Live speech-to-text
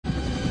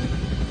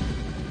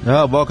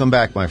Oh, welcome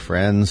back, my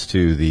friends,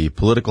 to the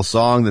political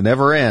song that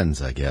never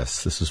ends, I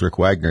guess. This is Rick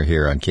Wagner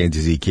here on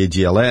KNZZ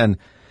KGLN,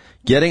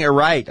 getting it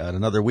right on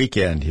another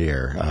weekend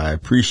here. I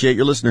appreciate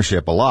your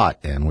listenership a lot,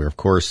 and we're, of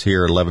course,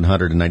 here at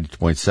 1100 and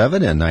 92.7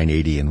 and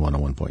 980 and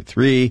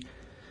 101.3.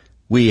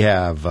 We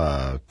have,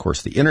 of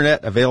course, the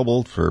Internet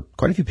available for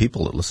quite a few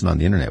people that listen on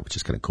the Internet, which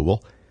is kind of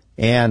cool.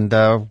 And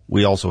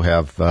we also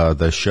have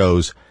the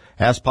shows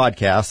as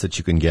podcasts that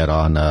you can get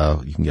on,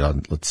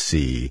 let's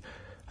see,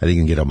 I think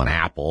you can get them on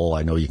Apple.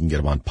 I know you can get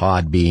them on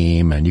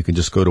Podbeam, and you can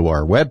just go to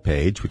our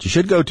webpage, which you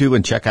should go to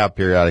and check out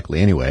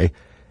periodically anyway,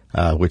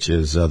 which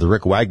is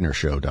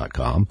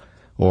therickWagnerShow.com.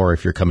 Or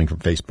if you're coming from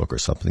Facebook or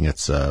something,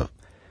 it's the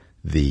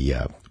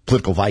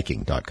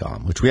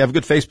politicalviking.com, which we have a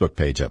good Facebook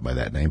page up by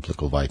that name,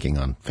 Political Viking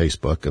on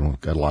Facebook, and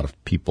we've got a lot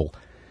of people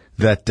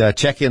that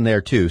check in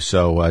there too.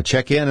 So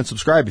check in and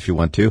subscribe if you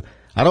want to.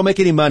 I don't make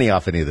any money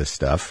off any of this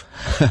stuff.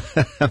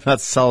 I'm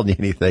not selling you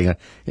anything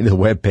in the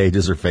web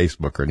pages or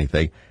Facebook or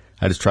anything.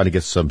 I just try to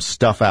get some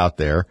stuff out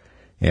there.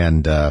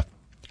 And,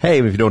 hey,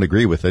 if you don't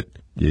agree with it,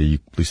 you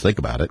please think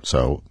about it.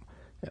 So,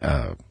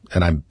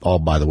 and I'm all,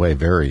 by the way,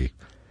 very,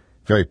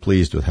 very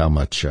pleased with how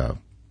much,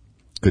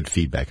 good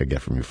feedback I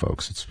get from you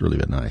folks. It's really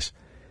been nice.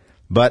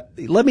 But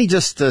let me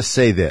just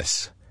say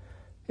this.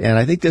 And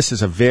I think this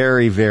is a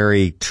very,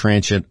 very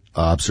transient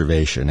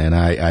observation. And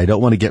I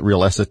don't want to get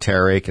real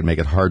esoteric and make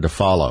it hard to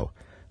follow.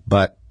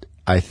 But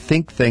I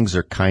think things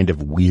are kind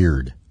of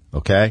weird.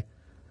 Okay?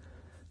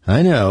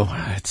 I know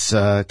it's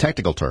a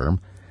technical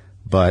term,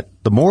 but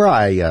the more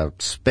I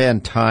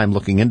spend time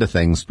looking into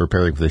things,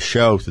 preparing for the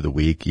show through the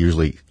week,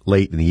 usually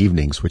late in the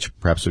evenings, which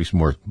perhaps makes me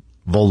more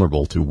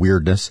vulnerable to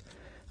weirdness,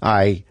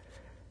 I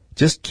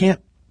just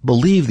can't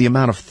believe the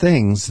amount of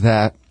things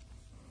that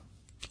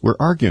we're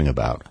arguing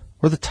about,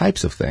 or the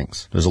types of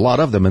things. There's a lot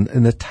of them,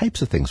 and the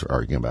types of things we're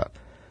arguing about.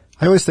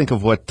 I always think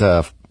of what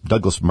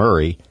Douglas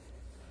Murray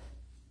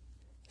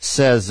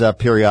says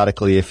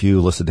periodically if you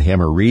listen to him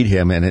or read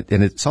him, and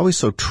it's always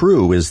so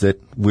true, is that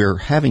we're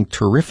having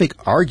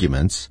terrific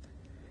arguments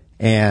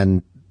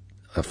and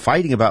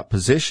fighting about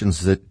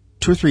positions that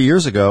 2 or 3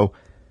 years ago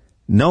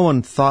no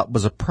one thought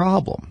was a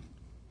problem.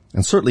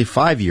 And certainly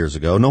 5 years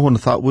ago no one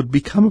thought would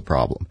become a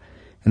problem.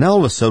 And now all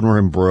of a sudden we're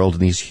embroiled in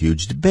these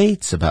huge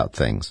debates about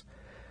things.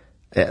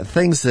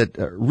 Things that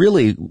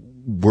really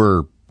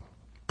were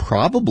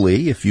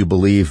probably, if you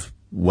believe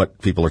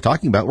what people are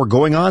talking about, were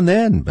going on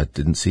then, but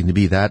didn't seem to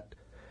be that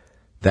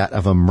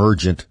of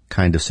emergent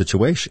kind of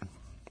situation.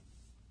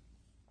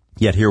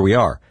 Yet here we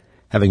are,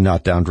 having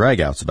knockdown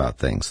dragouts about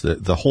things.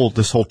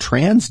 This whole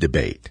trans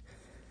debate.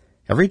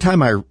 Every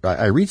time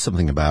I read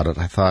something about it,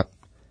 I thought,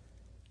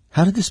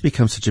 how did this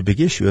become such a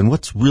big issue? And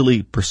what's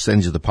really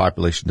percentage of the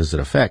population does it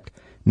affect?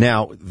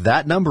 Now,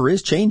 that number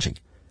is changing.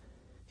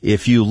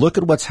 If you look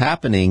at what's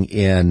happening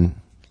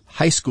in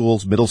high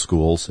schools, middle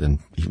schools, and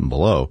even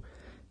below,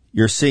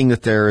 you're seeing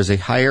that there is a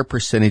higher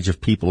percentage of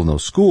people in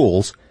those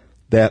schools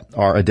that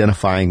are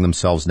identifying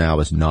themselves now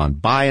as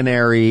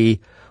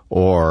non-binary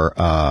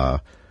or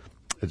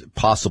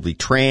possibly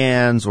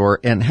trans,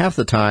 and half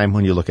the time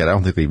when you look at it, I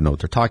don't think they even know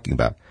what they're talking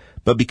about.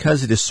 But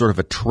because it is sort of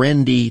a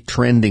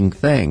trending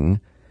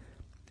thing,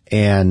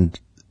 and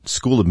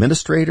school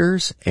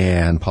administrators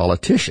and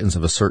politicians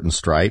of a certain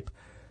stripe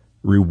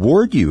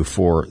reward you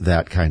for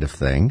that kind of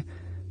thing,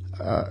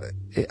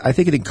 I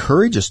think it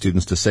encourages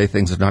students to say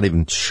things they're not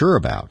even sure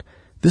about.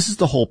 This is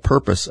the whole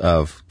purpose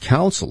of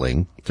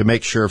counseling, to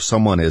make sure if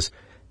someone is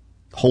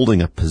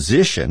holding a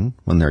position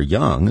when they're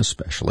young,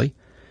 especially,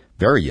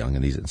 very young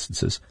in these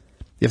instances,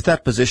 if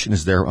that position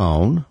is their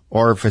own,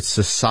 or if it's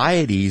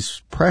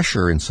society's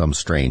pressure in some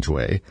strange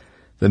way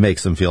that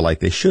makes them feel like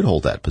they should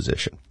hold that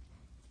position.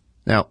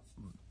 Now,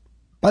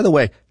 by the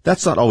way,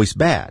 that's not always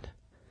bad.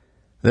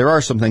 There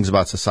are some things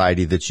about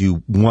society that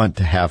you want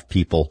to have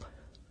people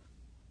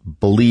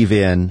believe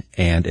in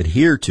and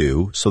adhere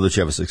to so that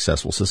you have a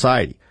successful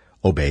society.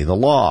 Obey the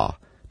law.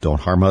 Don't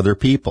harm other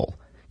people.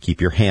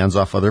 Keep your hands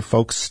off other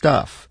folks'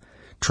 stuff.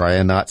 Try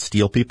and not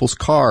steal people's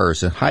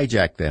cars and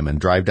hijack them and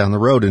drive down the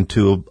road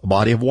into a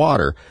body of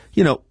water.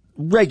 You know,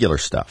 regular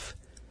stuff.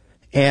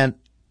 And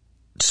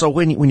so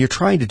when you're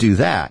trying to do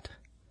that,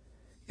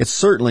 it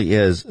certainly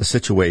is a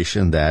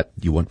situation that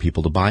you want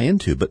people to buy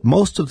into. But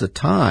most of the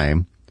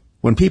time,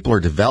 when people are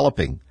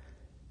developing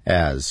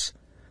as,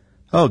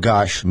 oh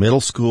gosh,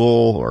 middle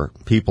school, or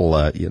people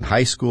in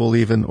high school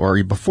even,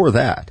 or before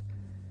that,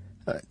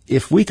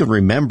 if we can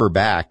remember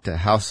back to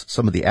how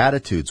some of the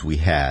attitudes we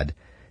had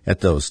at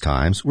those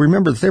times,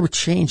 remember that they were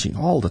changing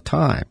all the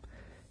time.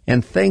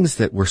 And things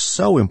that were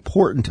so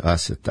important to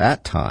us at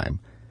that time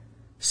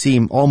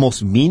seem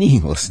almost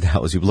meaningless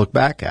now as you look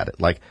back at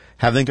it, like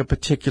having a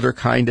particular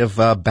kind of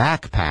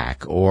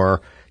backpack,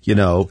 or,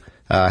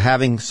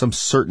 having some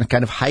certain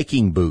kind of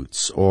hiking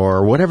boots,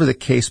 or whatever the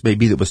case may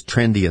be that was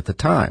trendy at the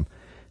time,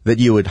 that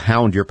you would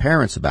hound your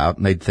parents about,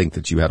 and they'd think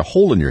that you had a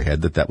hole in your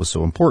head that was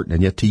so important.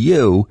 And yet to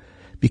you,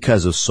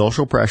 because of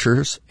social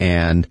pressures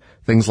and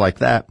things like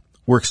that,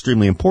 were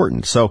extremely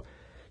important. So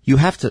you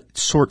have to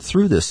sort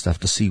through this stuff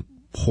to see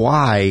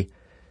why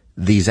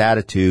these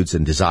attitudes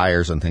and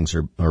desires and things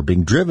are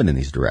being driven in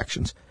these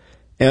directions.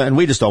 And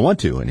we just don't want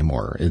to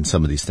anymore in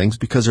some of these things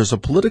because there's a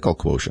political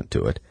quotient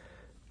to it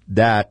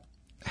that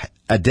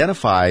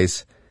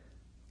identifies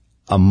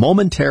a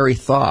momentary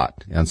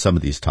thought on some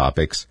of these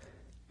topics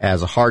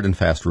as a hard and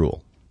fast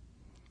rule.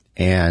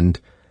 And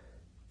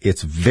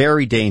it's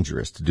very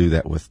dangerous to do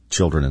that with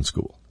children in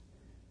school.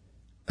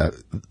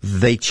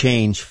 They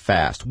change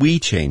fast. We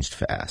changed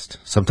fast.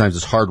 Sometimes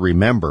it's hard to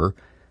remember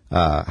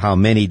how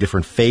many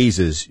different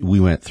phases we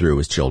went through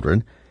as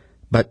children.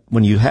 But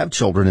when you have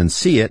children and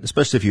see it,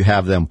 especially if you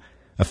have them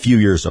a few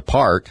years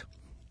apart,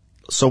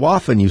 so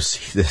often you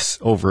see this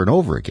over and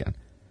over again.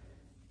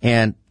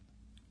 And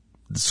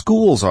the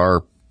schools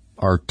are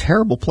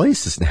terrible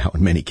places now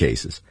in many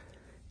cases.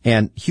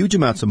 And huge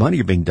amounts of money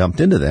are being dumped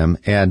into them,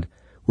 and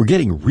we're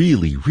getting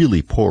really,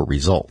 really poor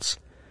results.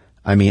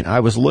 I mean, I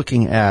was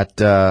looking at,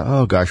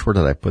 where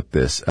did I put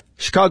this?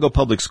 Chicago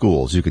Public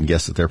Schools. You can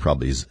guess that they're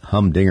probably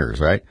humdingers,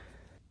 right?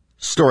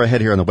 Story I had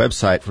here on the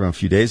website from a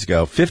few days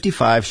ago.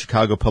 55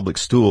 Chicago public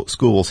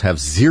schools have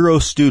 0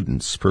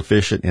 students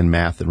proficient in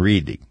math and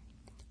reading.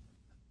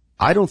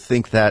 I don't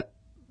think that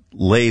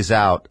lays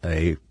out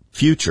a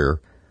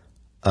future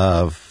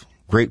of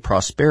great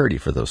prosperity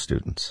for those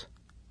students.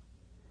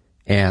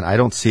 And I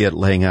don't see it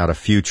laying out a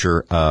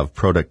future of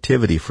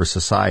productivity for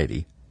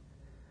society.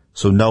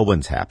 So no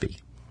one's happy.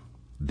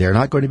 They're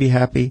not going to be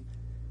happy.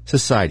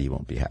 Society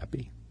won't be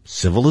happy.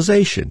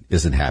 Civilization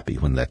isn't happy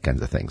when that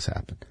kind of things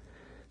happen.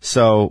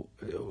 So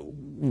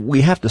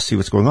we have to see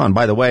what's going on.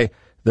 By the way,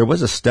 there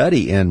was a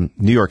study in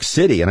New York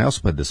City, and I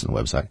also put this on the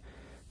website.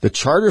 The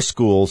charter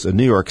schools in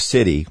New York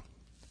City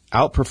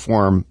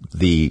outperform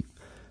the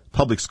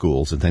public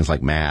schools in things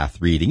like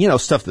math, reading,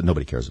 stuff that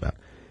nobody cares about.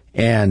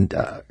 And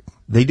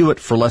they do it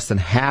for less than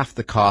half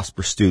the cost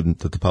per student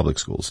that the public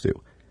schools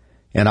do.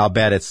 And I'll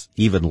bet it's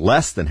even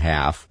less than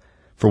half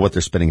for what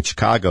they're spending in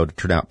Chicago to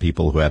turn out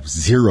people who have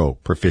 0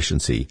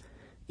 proficiency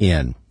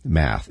in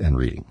math and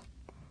reading.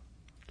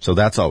 So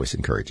that's always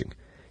encouraging.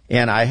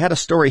 And I had a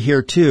story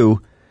here,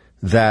 too,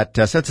 that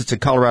since it's in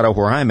Colorado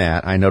where I'm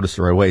at, I noticed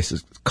it right away. It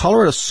says,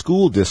 Colorado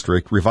School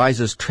District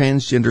revises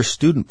transgender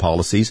student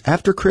policies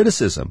after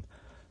criticism.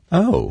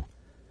 Oh,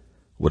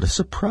 what a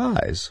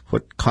surprise.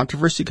 What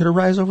controversy could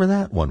arise over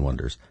that, one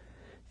wonders.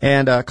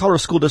 And Colorado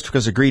School District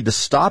has agreed to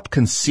stop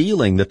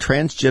concealing the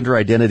transgender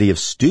identity of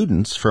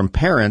students from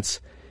parents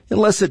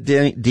unless it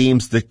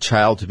deems the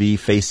child to be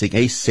facing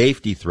a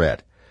safety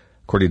threat,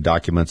 according to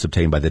documents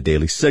obtained by the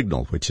Daily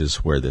Signal, which is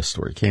where this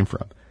story came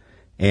from.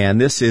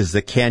 And this is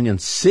the Canyon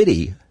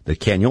City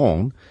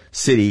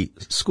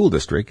School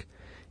District,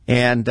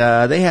 and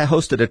they had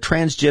hosted a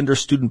transgender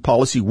student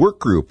policy work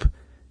group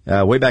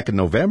way back in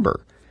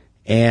November,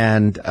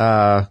 and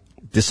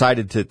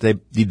decided that they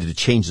needed to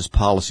change this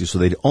policy so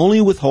they'd only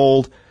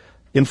withhold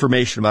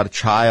information about a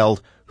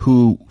child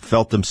who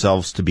felt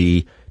themselves to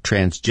be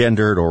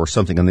transgendered or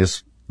something in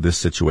this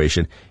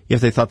situation if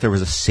they thought there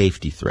was a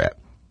safety threat.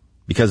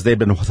 Because they've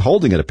been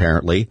withholding it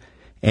apparently,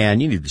 and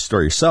you need to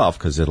store yourself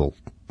because it'll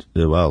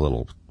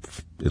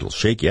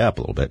shake you up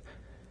a little bit.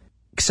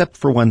 Except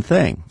for one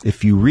thing.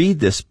 If you read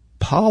this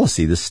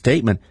policy, this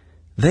statement,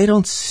 they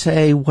don't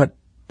say what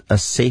a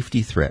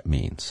safety threat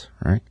means,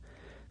 right?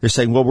 They're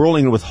saying, well, we're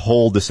only going to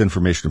withhold this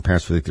information from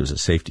parents who think there's a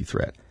safety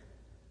threat.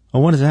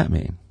 Well, what does that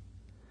mean?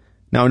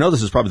 Now, I know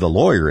this is probably the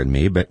lawyer in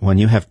me, but when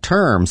you have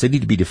terms, they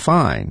need to be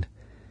defined.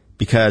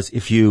 Because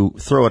if you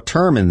throw a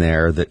term in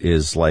there that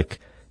is like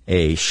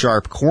a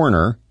sharp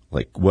corner,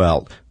 like,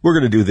 well, we're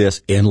going to do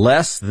this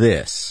unless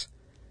this.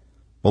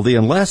 Well, the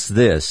unless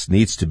this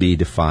needs to be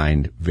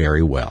defined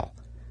very well.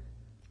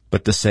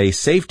 But to say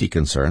safety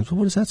concerns, well,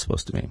 what is that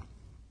supposed to mean?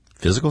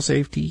 Physical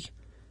safety?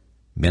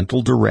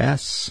 Mental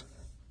duress?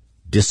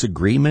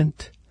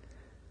 Disagreement?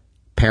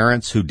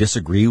 Parents who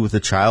disagree with the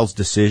child's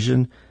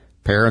decision?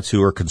 Parents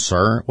who are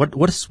concerned? What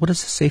does the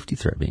safety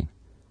threat mean?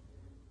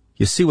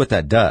 You see what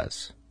that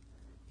does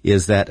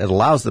is that it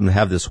allows them to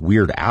have this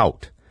weird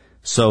out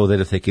so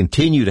that if they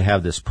continue to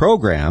have this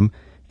program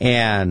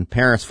and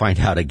parents find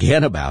out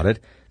again about it,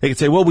 they can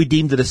say, well, we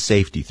deemed it a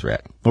safety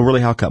threat. Well,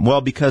 really, how come?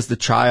 Well, because the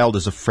child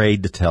is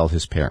afraid to tell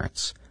his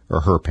parents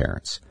or her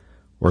parents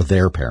or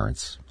their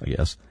parents, I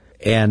guess.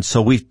 And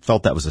so we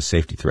felt that was a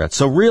safety threat.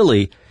 So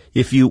really,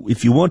 if you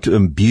want to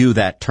imbue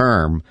that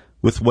term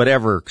with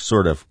whatever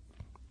sort of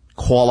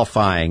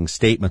qualifying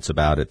statements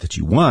about it that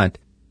you want,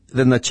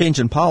 then the change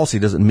in policy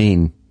doesn't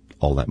mean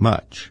all that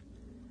much.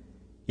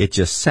 It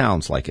just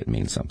sounds like it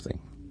means something.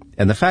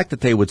 And the fact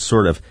that they would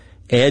sort of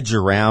edge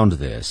around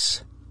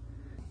this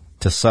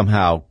to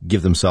somehow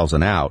give themselves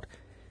an out,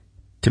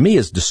 to me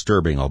is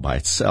disturbing all by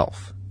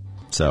itself.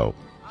 So,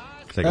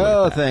 take a look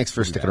at that. Thanks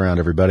for sticking around,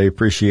 everybody.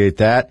 Appreciate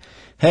that.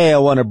 Hey, I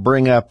want to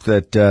bring up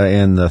that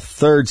in the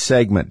third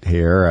segment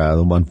here,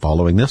 the one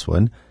following this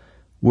one,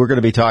 we're going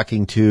to be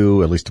talking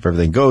to, at least if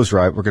everything goes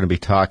right, we're going to be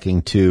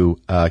talking to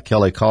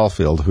Kelly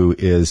Caufield, who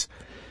is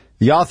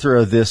the author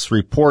of this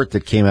report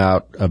that came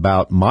out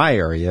about my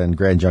area in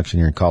Grand Junction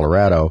here in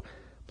Colorado.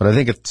 But I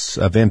think it's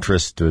of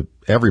interest to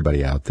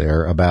everybody out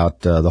there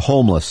about the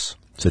homeless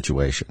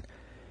situation.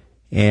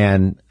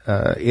 And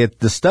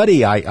the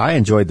study, I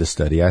enjoyed the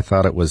study. I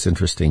thought it was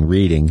interesting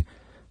reading.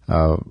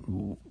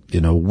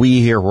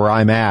 We here where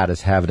I'm at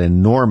is have an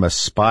enormous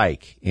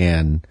spike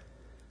in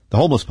the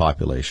homeless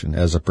population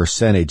as a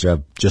percentage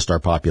of just our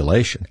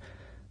population,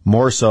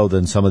 more so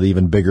than some of the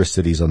even bigger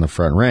cities on the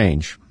Front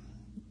Range.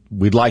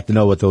 We'd like to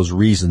know what those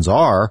reasons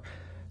are.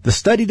 The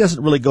study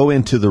doesn't really go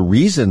into the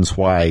reasons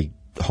why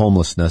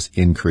homelessness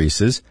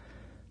increases,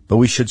 but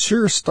we should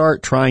sure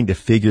start trying to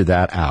figure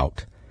that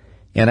out.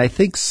 And I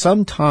think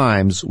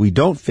sometimes we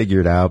don't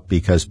figure it out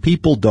because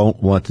people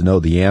don't want to know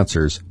the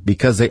answers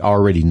because they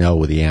already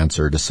know the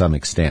answer to some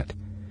extent.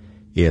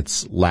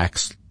 It's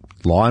lax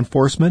law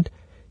enforcement,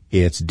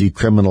 it's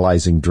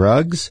decriminalizing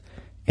drugs,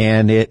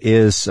 and it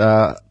is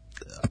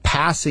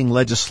passing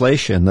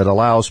legislation that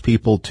allows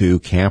people to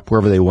camp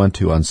wherever they want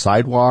to on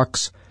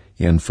sidewalks,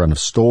 in front of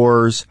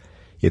stores.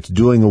 It's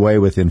doing away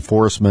with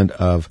enforcement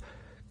of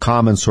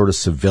common sort of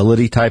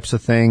civility types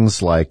of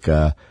things like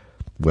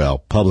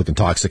public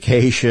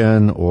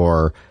intoxication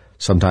or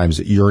sometimes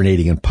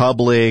urinating in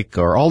public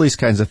or all these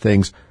kinds of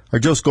things are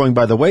just going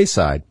by the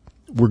wayside.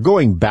 We're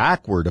going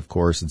backward, of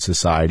course, in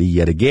society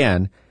yet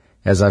again,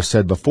 as I've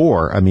said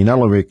before. I mean, not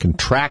only are we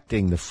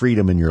contracting the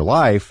freedom in your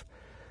life,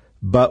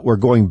 but we're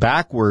going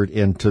backward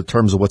into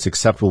terms of what's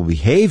acceptable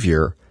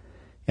behavior.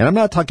 And I'm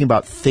not talking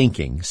about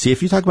thinking. See,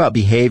 if you talk about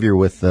behavior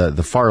with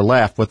the far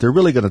left, what they're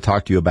really going to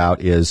talk to you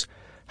about is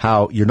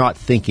how you're not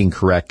thinking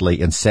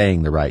correctly and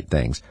saying the right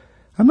things.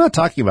 I'm not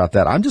talking about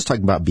that. I'm just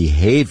talking about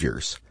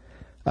behaviors.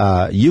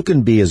 You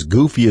can be as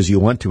goofy as you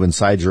want to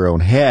inside your own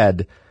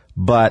head,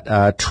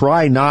 but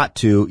try not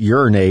to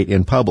urinate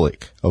in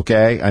public,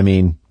 okay? I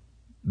mean,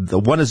 the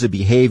one is a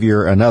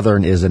behavior, another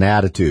is an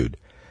attitude.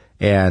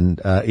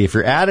 And if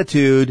your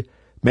attitude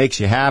makes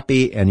you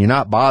happy and you're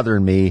not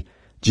bothering me,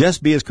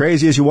 just be as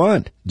crazy as you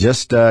want.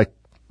 Just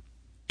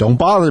don't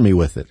bother me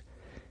with it.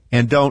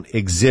 And don't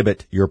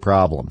exhibit your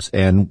problems.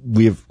 And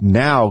we've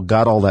now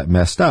got all that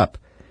messed up.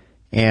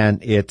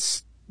 And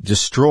it's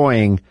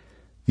destroying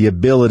the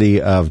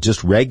ability of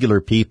just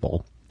regular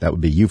people, that would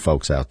be you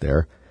folks out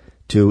there,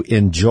 to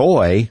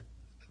enjoy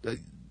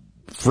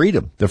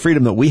freedom, the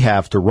freedom that we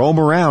have to roam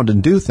around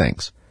and do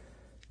things.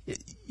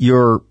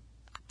 You're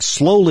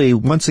slowly,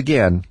 once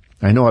again,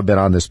 I know I've been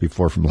on this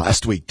before from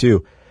last week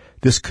too,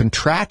 this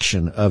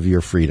contraction of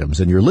your freedoms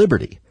and your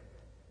liberty,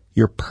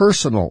 your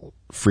personal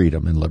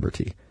freedom and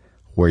liberty,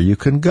 where you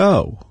can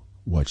go,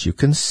 what you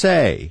can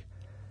say.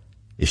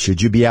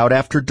 Should you be out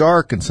after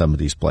dark in some of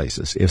these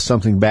places? If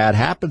something bad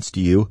happens to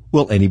you,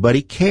 will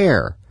anybody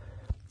care?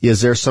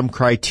 Is there some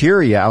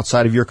criteria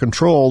outside of your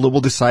control that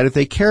will decide if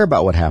they care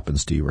about what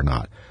happens to you or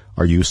not?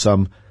 Are you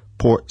some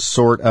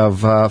sort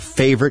of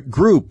favorite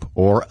group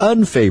or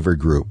unfavored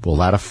group? Will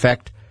that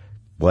affect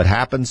what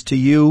happens to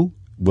you?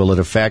 Will it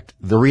affect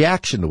the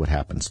reaction to what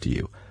happens to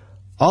you?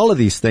 All of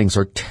these things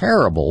are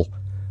terrible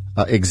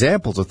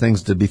examples of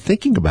things to be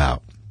thinking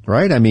about,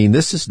 right? I mean,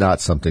 this is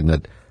not something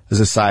that a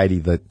society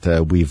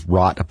that we've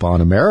wrought upon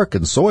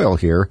American soil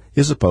here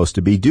is supposed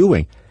to be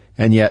doing,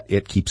 and yet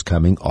it keeps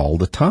coming all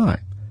the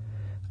time.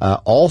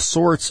 All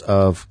sorts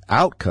of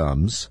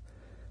outcomes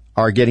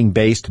are getting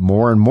based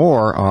more and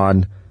more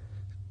on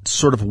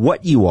sort of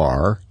what you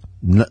are,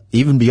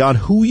 even beyond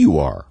who you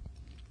are.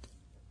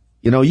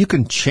 You know, you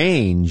can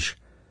change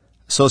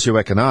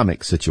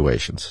socioeconomic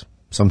situations.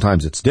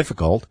 Sometimes it's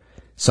difficult.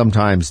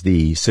 Sometimes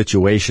the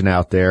situation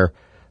out there,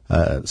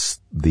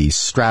 the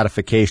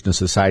stratification of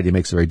society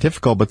makes it very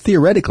difficult, but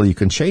theoretically you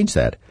can change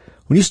that.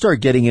 When you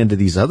start getting into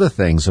these other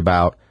things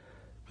about,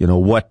 you know,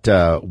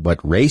 what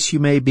race you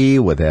may be,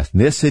 what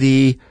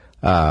ethnicity,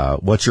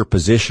 what's your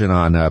position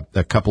on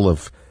a couple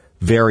of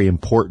very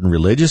important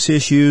religious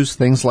issues,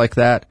 things like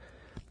that,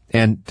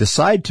 and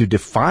decide to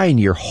define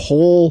your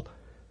whole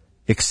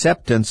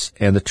acceptance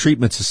and the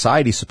treatment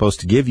society is supposed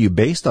to give you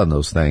based on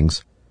those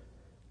things,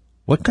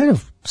 what kind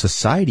of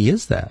society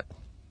is that?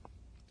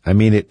 I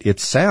mean, it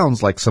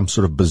sounds like some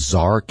sort of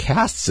bizarre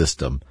caste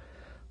system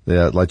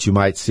that you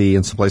might see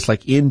in some place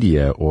like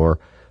India or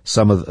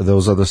some of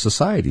those other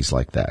societies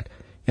like that.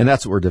 And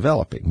that's what we're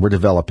developing. We're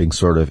developing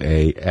sort of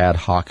a ad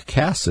hoc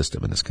caste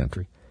system in this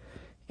country.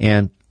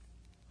 And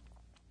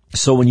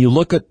so when you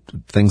look at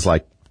things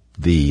like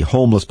the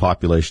homeless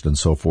population and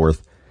so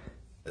forth,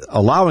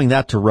 allowing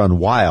that to run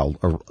wild,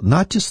 or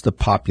not just the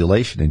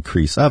population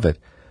increase of it,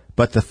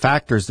 but the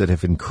factors that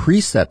have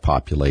increased that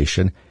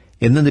population,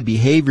 and then the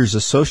behaviors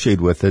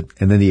associated with it,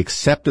 and then the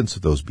acceptance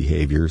of those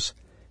behaviors,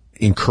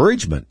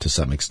 encouragement to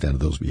some extent of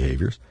those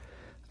behaviors,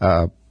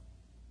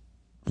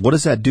 what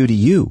does that do to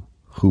you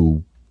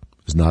who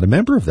is not a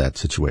member of that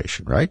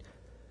situation, right?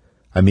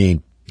 I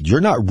mean,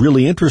 you're not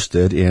really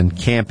interested in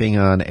camping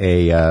on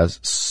a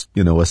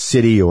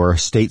city or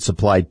state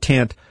supplied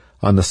tent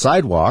on the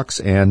sidewalks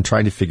and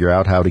trying to figure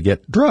out how to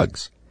get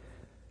drugs.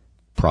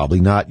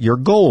 Probably not your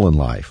goal in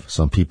life.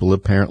 Some people,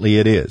 apparently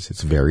it is.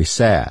 It's very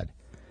sad.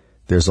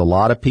 There's a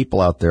lot of people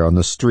out there on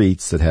the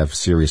streets that have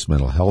serious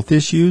mental health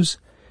issues,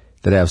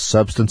 that have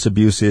substance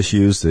abuse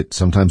issues that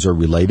sometimes are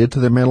related to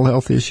their mental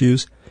health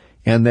issues,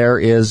 And there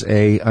is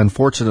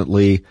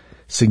unfortunately,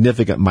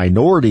 significant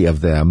minority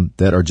of them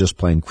that are just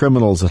plain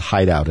criminals that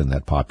hide out in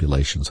that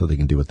population so they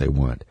can do what they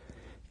want.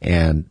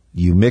 And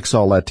you mix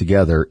all that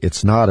together,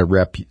 it's not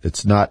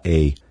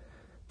a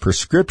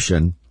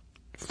prescription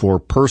for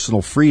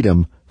personal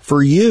freedom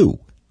for you.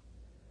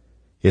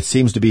 It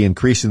seems to be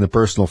increasing the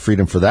personal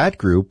freedom for that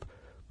group,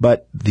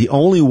 but the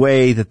only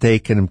way that they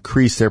can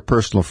increase their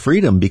personal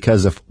freedom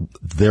because of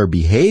their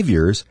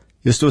behaviors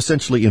is to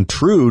essentially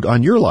intrude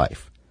on your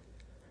life.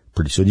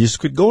 Pretty soon you just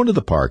could go into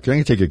the park. You're not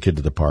going to take your kid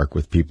to the park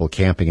with people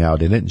camping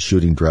out in it and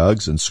shooting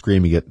drugs and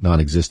screaming at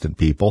non-existent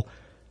people.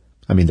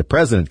 I mean, the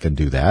president can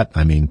do that.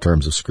 I mean, in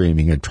terms of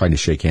screaming and trying to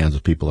shake hands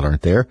with people that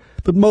aren't there.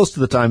 But most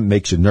of the time it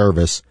makes you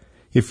nervous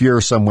if you're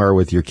somewhere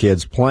with your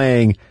kids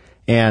playing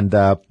and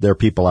there are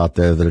people out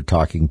there that are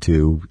talking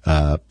to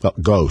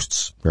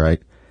ghosts,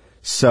 right?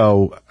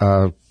 So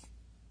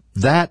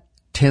that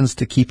tends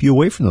to keep you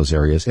away from those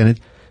areas, and it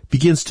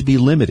begins to be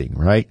limiting,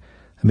 right?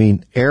 I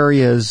mean,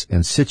 areas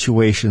and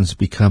situations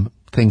become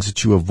things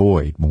that you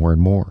avoid more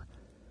and more.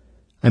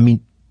 I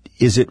mean,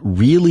 is it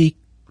really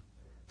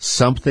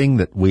something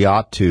that we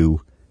ought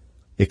to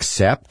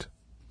accept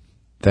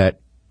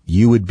that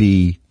you would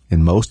be,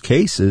 in most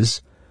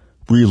cases,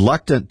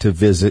 reluctant to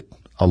visit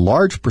a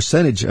large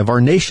percentage of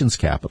our nation's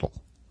capital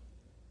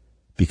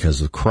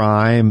because of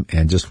crime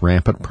and just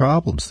rampant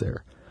problems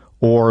there?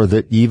 Or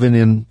that even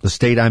in the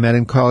state I'm at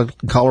in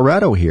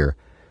Colorado here,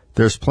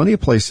 there's plenty of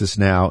places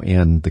now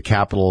in the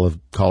capital of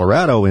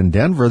Colorado, in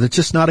Denver, that's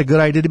just not a good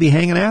idea to be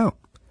hanging out.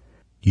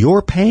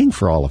 You're paying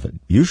for all of it,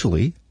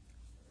 usually.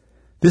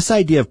 This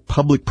idea of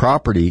public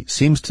property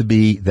seems to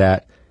be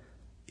that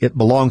it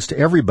belongs to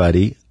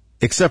everybody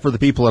except for the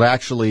people that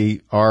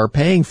actually are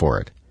paying for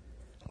it.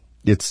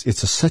 It's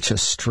such a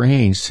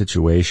strange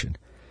situation.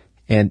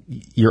 And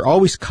you're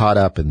always caught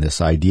up in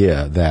this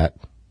idea that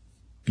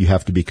you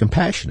have to be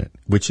compassionate,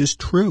 which is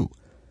true.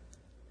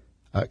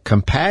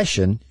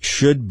 Compassion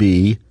should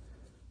be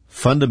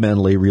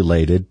fundamentally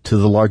related to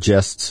the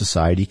largesse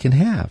society can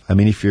have. I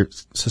mean, if your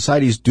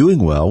society is doing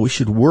well, we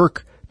should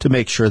work to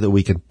make sure that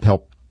we can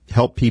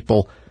help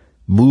people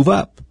move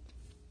up.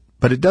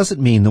 But it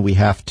doesn't mean that we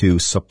have to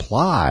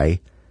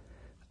supply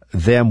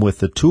them with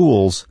the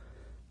tools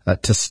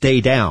to stay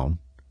down.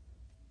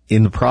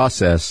 In the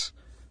process,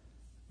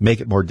 make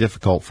it more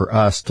difficult for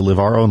us to live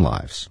our own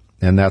lives.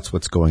 And that's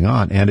what's going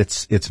on. And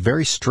it's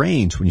very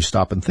strange when you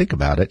stop and think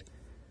about it,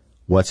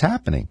 what's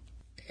happening.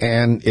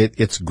 And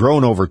it's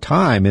grown over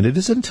time, and it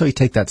isn't until you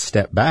take that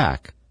step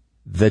back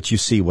that you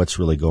see what's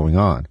really going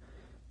on.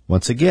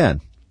 Once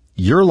again,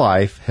 your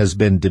life has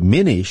been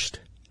diminished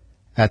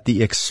at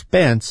the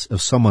expense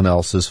of someone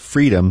else's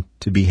freedom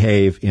to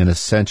behave in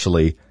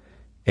essentially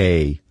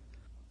a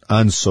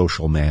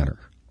unsocial manner.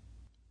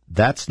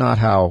 That's not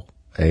how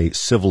a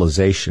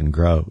civilization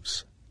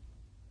grows.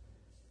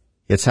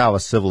 It's how a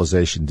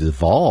civilization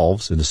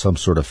devolves into some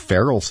sort of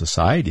feral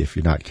society if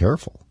you're not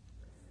careful.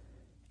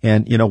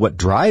 And, you know, what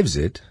drives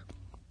it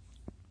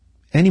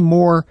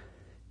anymore,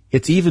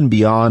 it's even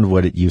beyond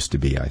what it used to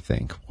be, I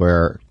think,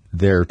 where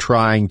they're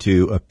trying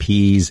to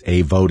appease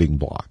a voting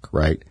bloc,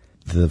 right?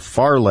 The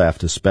far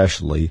left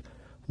especially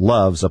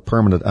loves a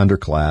permanent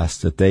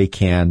underclass that they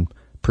can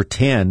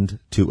pretend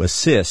to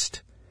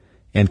assist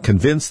and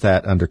convince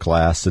that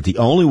underclass that the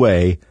only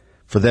way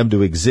for them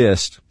to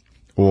exist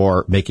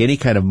or make any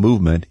kind of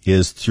movement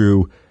is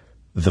through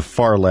the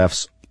far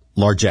left's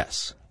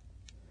largesse.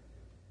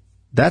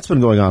 That's been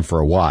going on for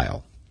a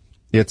while.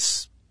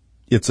 It's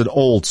an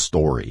old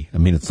story. I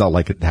mean, it's not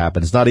like it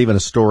happened. It's not even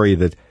a story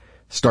that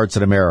starts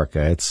in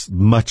America. It's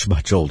much,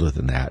 much older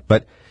than that.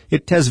 But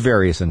it has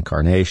various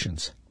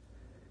incarnations.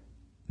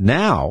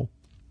 Now,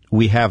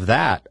 we have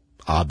that,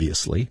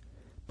 obviously,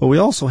 but we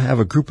also have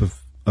a group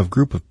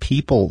of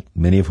people,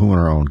 many of whom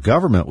are our own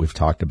government we've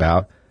talked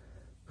about,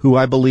 who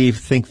I believe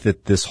think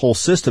that this whole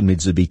system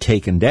needs to be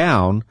taken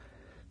down,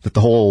 that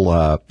the whole,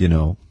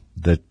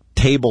 the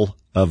table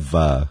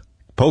of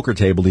poker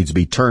table needs to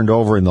be turned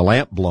over and the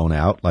lamp blown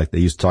out, like they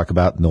used to talk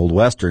about in the old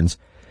westerns,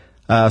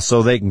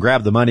 so they can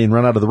grab the money and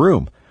run out of the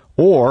room.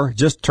 Or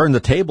just turn the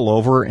table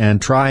over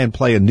and try and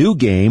play a new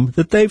game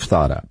that they've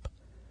thought up.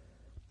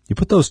 You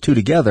put those two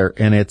together,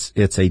 and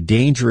it's a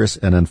dangerous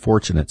and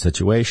unfortunate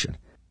situation.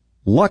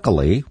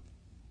 Luckily,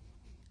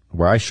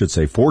 or I should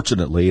say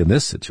fortunately in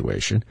this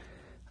situation,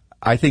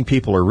 I think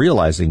people are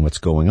realizing what's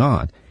going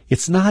on.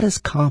 It's not as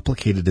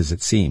complicated as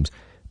it seems,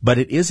 but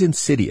it is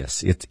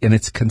insidious, and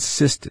it's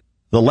consistent.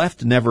 The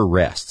left never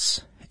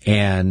rests,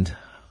 and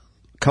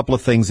a couple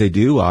of things they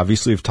do,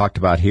 obviously we've talked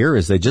about here,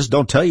 is they just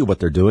don't tell you what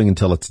they're doing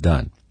until it's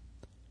done.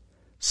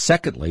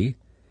 Secondly,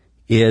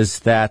 is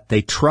that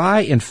they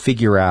try and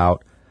figure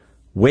out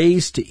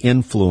ways to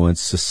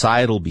influence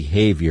societal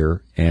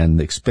behavior and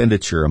the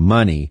expenditure of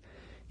money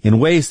in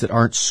ways that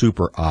aren't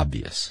super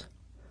obvious.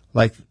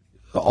 Like,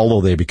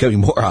 although they're becoming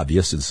more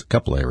obvious in a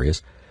couple of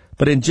areas,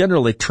 but in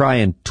general they try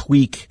and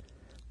tweak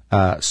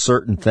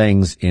certain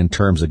things in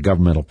terms of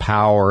governmental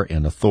power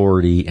and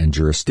authority and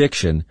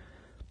jurisdiction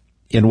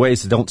in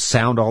ways that don't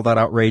sound all that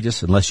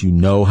outrageous unless you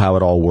know how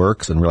it all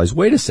works and realize,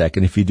 wait a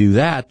second, if you do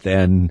that,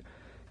 then,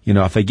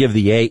 if I give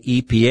the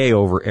EPA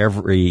over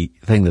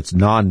everything that's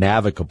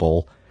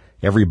non-navigable,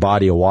 every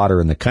body of water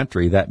in the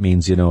country, that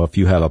means, if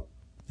you have a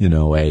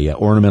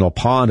ornamental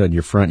pond on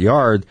your front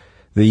yard,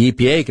 the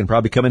EPA can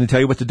probably come in and tell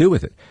you what to do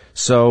with it.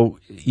 So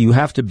you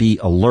have to be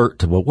alert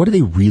to, well, what do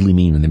they really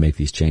mean when they make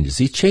these changes?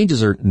 These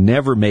changes are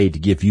never made to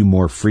give you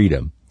more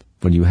freedom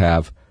when you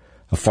have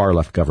a far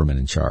left government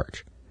in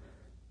charge.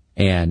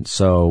 And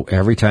so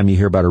every time you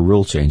hear about a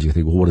rule change, you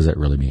think, well, what does that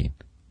really mean?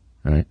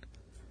 Right?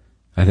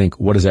 I think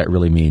what does that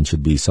really mean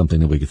should be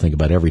something that we could think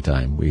about every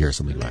time we hear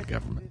something about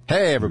government.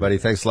 Hey, everybody.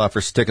 Thanks a lot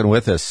for sticking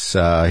with us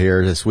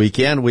here this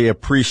weekend. We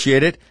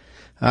appreciate it.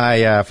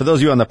 For those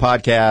of you on the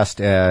podcast,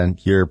 and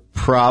you're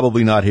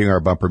probably not hearing our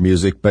bumper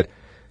music, but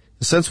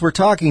since we're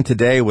talking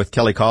today with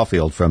Kelly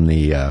Caufield from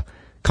the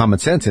Common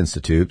Sense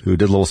Institute, who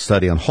did a little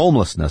study on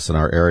homelessness in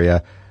our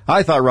area,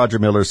 I thought Roger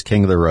Miller's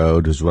King of the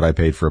Road, which is what I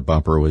paid for a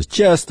bumper, was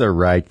just the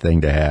right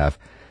thing to have.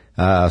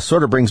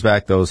 Sort of brings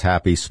back those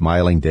happy,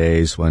 smiling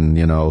days when,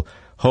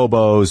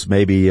 hobos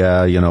maybe,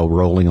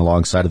 rolling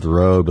alongside of the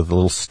road with a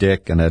little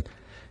stick and a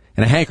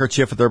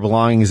handkerchief with their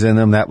belongings in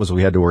them. That was what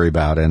we had to worry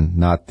about, and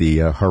not the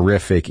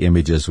horrific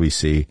images we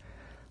see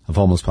of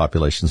homeless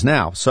populations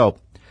now. So,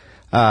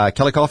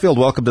 Kelly Caufield,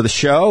 welcome to the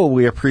show.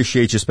 We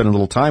appreciate you spending a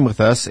little time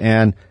with us.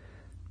 And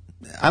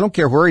I don't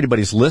care where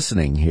anybody's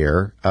listening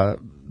here.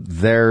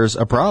 There's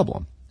a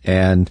problem.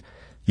 And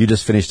you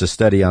just finished a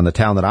study on the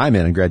town that I'm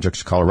in Grand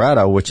Junction,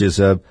 Colorado, which is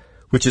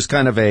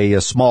kind of a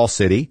small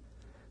city,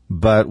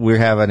 but we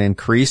have an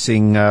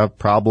increasing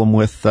problem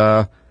with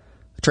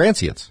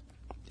transients.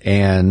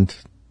 And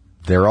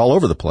they're all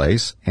over the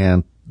place,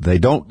 and they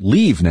don't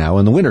leave now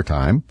in the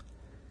wintertime.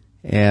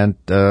 And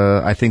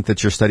I think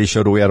that your study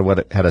showed we had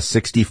a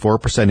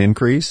 64%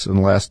 increase in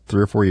the last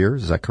 3 or 4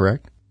 years. Is that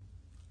correct?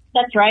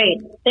 That's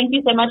right. Thank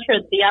you so much for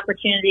the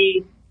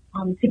opportunity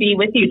to be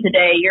with you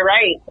today. You're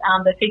right.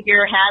 The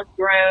figure has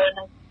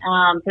grown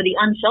for the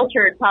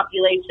unsheltered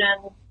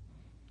population,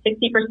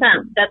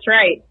 60%. That's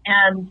right.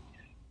 And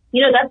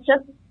that's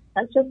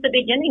just the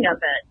beginning of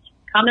it.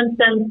 Common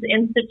Sense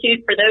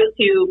Institute, for those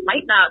who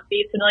might not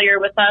be familiar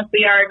with us,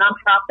 we are a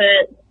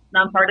nonprofit,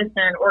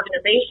 nonpartisan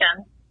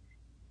organization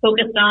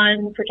focused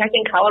on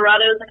protecting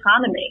Colorado's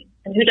economy.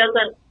 And who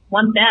doesn't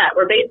want that?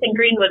 We're based in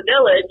Greenwood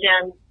Village,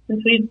 and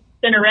since we've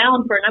been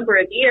around for a number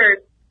of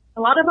years,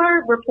 a lot of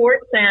our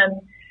reports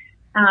and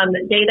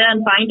data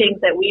and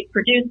findings that we've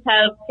produced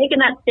have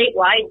taken that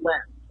statewide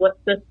lens. What's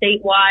the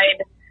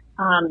statewide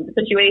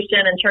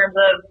situation in terms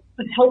of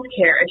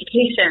healthcare,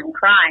 education,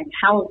 crime,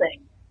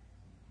 housing?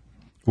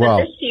 Well,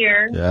 this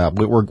year, yeah,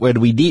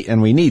 we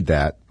need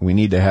that. We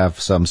need to have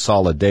some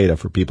solid data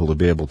for people to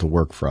be able to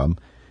work from.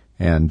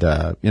 And,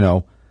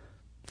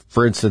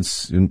 for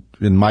instance, in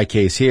my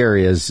case here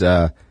is,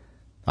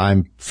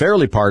 I'm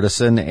fairly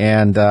partisan,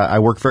 and, I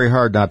work very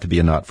hard not to be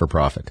a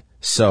not-for-profit.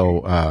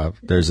 So,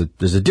 there's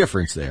a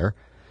difference there.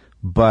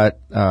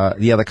 But,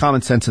 the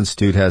Common Sense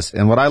Institute has,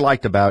 and what I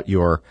liked about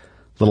your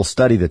little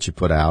study that you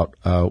put out,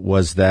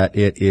 was that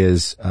it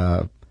is,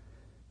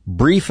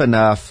 brief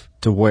enough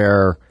to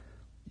where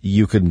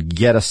you can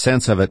get a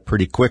sense of it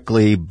pretty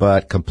quickly,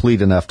 but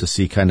complete enough to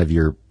see kind of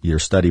your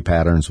study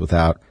patterns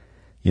without,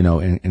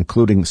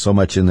 including so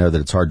much in there that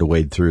it's hard to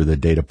wade through the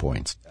data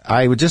points.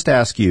 I would just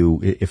ask you,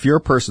 if you're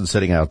a person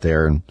sitting out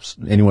there in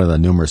any one of the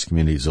numerous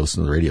communities that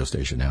listen to the radio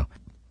station now,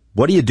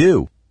 what do you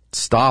do?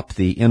 Stop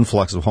the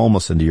influx of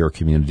homeless into your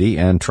community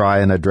and try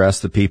and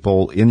address the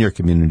people in your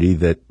community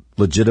that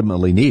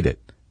legitimately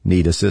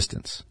need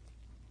assistance.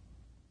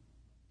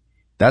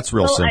 That's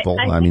real simple.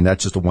 I mean,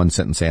 that's just a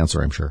one-sentence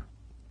answer, I'm sure.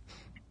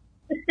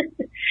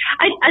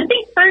 I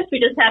think first we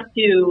just have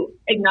to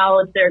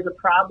acknowledge there's a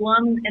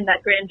problem and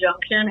that Grand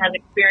Junction has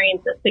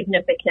experienced a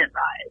significant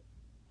rise.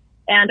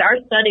 And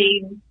our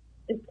study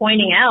is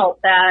pointing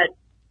out that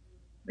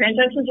Grand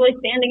Junction is really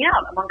standing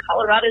out among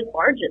Colorado's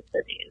largest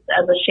cities.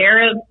 As a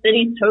share of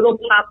city's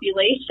total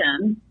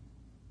population,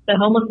 the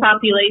homeless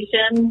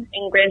population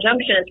in Grand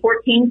Junction is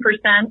 14%.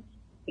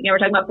 Again,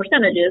 we're talking about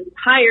percentages,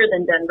 higher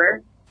than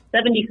Denver,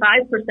 75%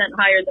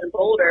 higher than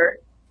Boulder,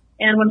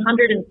 and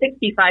 165%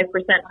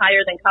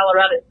 higher than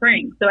Colorado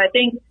Springs. So I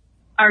think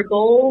our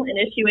goal in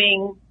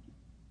issuing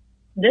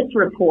this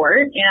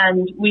report,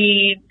 and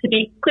to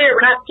be clear,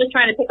 we're not just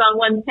trying to pick on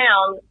one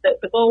town.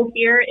 The goal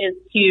here is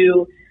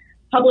to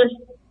publish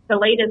the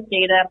latest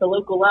data at the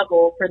local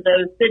level for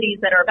those cities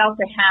that are about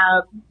to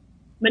have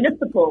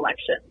municipal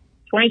elections.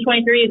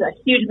 2023 is a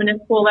huge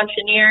municipal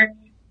election year.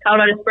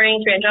 Colorado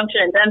Springs, Grand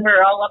Junction, and Denver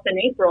are all up in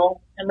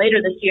April, and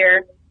later this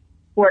year,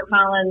 Fort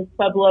Collins,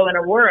 Pueblo, and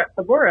Aurora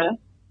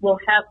will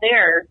have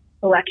their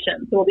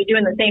elections. So we'll be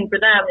doing the same for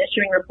them,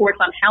 issuing reports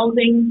on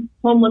housing,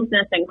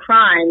 homelessness, and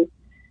crime,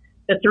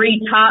 the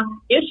three top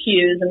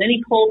issues. And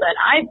any poll that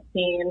I've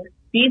seen,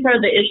 these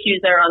are the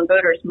issues that are on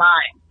voters'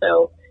 minds.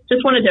 So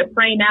just wanted to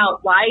frame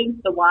out why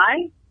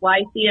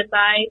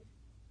CSI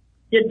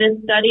did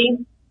this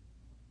study.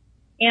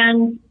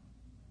 And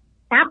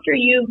after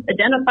you've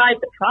identified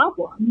the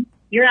problem,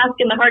 you're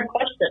asking the hard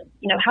question.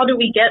 How do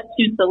we get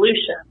to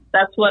solutions?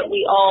 That's what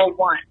we all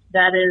want.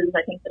 That is,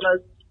 I think, the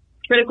most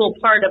critical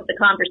part of the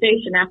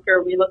conversation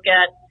after we look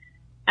at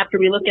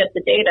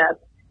the data.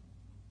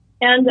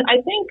 And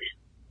I think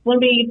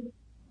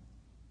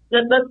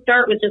let's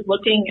start with just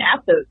looking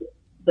at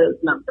those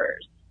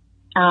numbers.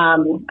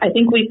 I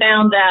think we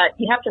found that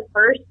you have to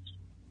first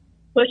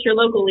push your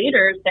local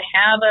leaders to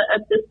have a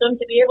system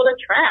to be able to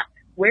track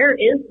where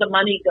is the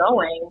money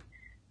going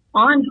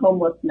on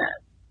homelessness.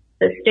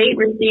 The state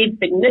received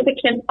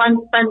significant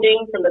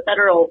funding from the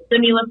federal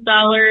stimulus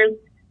dollars.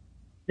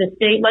 The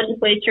state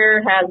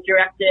legislature has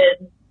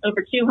directed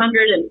over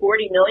 $240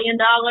 million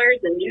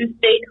in new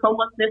state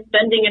homelessness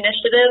spending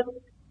initiatives.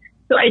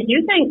 So I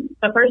do think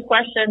the first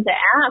question to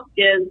ask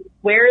is,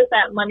 where is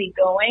that money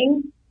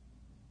going?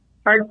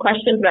 Hard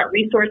questions about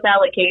resource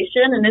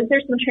allocation, and is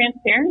there some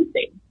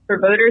transparency for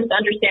voters to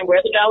understand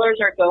where the dollars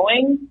are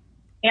going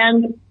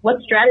and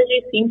what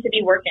strategies seem to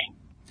be working?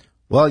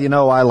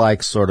 Well, I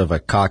like sort of a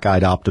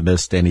cockeyed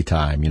optimist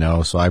anytime,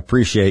 so I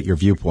appreciate your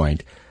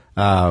viewpoint.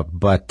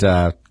 But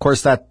of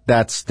course,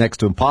 that's next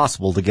to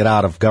impossible to get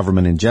out of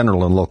government in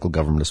general and local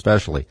government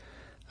especially.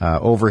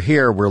 Over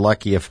here, we're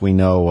lucky if we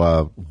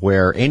know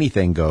where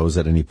anything goes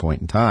at any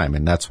point in time,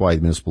 and that's why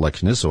the municipal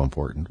election is so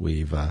important. We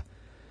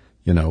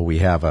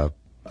have a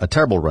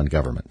terrible run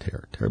government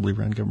here. Terribly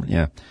run government,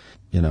 yeah.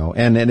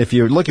 And if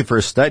you're looking for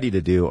a study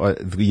to do,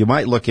 you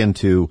might look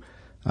into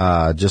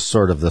just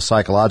sort of the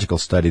psychological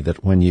study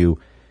that when you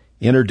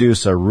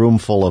introduce a room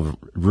full of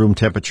room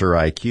temperature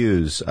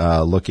IQs,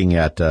 looking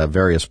at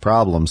various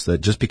problems, that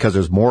just because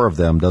there's more of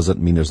them doesn't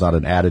mean there's not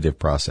an additive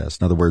process.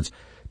 In other words,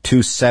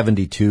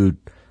 272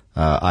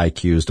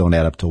 IQs don't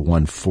add up to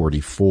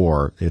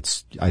 144.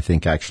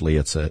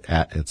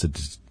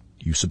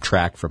 You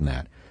subtract from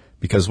that,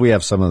 because we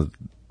have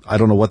I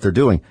don't know what they're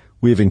doing.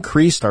 We've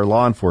increased our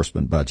law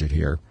enforcement budget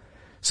here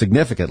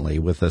significantly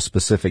with a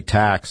specific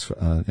tax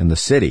in the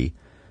city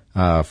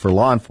for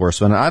law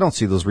enforcement. And I don't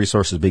see those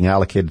resources being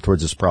allocated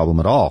towards this problem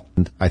at all.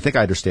 And I think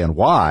I understand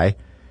why.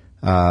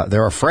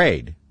 They're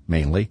afraid,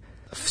 mainly.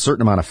 A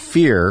certain amount of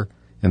fear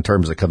in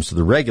terms that comes to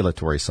the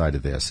regulatory side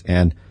of this.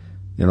 And,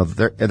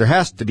 there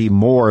has to be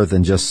more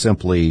than just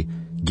simply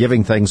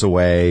giving things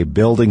away,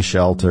 building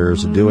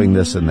shelters, doing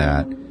this and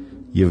that.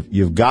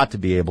 You've got to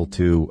be able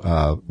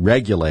to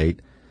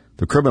regulate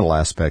the criminal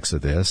aspects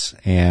of this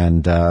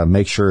and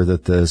make sure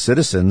that the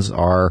citizens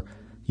are,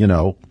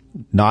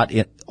 not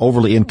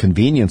overly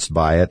inconvenienced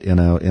by it in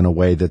a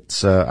way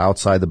that's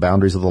outside the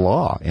boundaries of the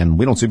law. And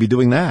we don't seem to be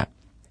doing that.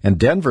 And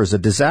Denver's a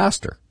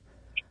disaster.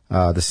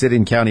 The city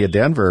and county of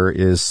Denver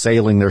is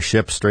sailing their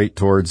ship straight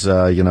towards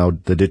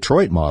the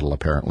Detroit model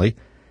apparently,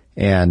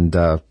 and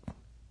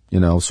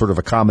sort of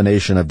a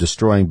combination of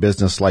destroying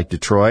business like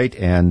Detroit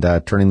and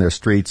turning their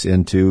streets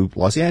into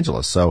Los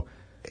Angeles. So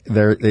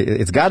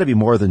it's got to be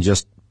more than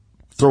just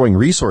throwing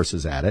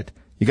resources at it.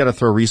 You got to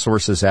throw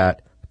resources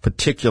at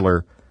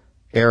particular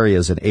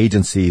areas and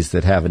agencies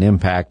that have an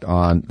impact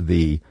on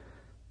the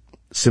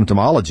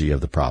symptomology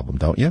of the problem,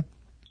 don't you?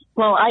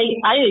 Well,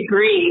 I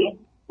agree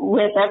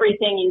with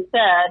everything you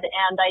said,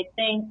 and I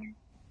think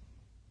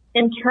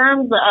in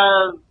terms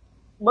of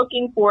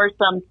looking for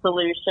some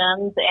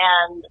solutions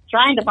and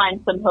trying to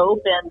find some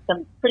hope in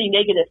some pretty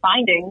negative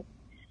findings,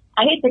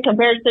 I hate to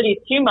compare cities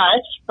too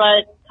much,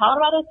 but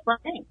Colorado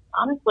Springs,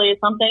 honestly, is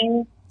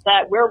something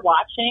that we're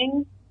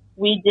watching.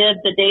 We did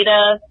the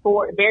data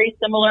for very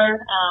similar,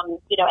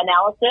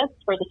 analysis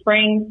for the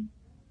Springs.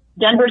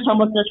 Denver's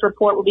homelessness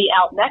report will be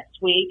out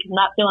next week. I'm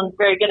not feeling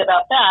very good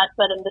about that,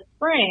 but in the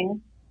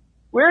spring,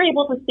 we're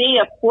able to see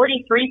a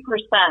 43%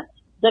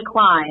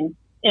 decline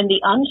in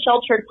the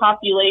unsheltered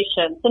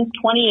population since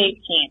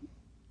 2018.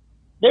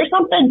 There's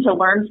something to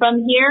learn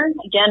from here.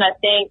 Again, I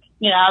think,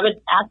 I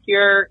would ask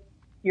your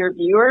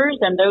viewers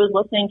and those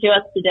listening to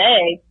us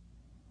today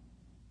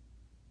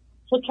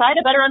to try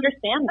to better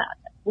understand that.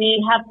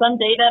 We have some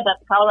data that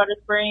the Colorado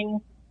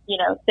Springs,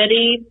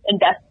 city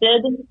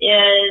invested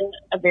in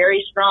a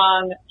very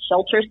strong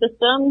shelter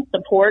system,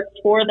 support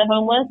for the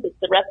homeless. It's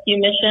the Rescue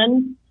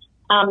Mission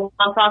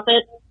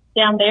nonprofit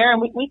down there,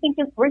 and we think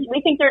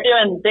they're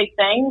doing big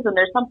things, and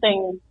there's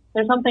something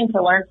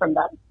to learn from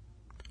them.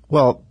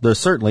 Well, there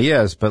certainly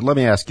is, but let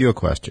me ask you a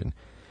question.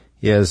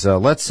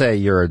 Let's say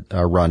you're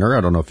a runner.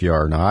 I don't know if you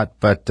are or not,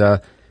 but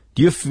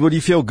would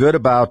you feel good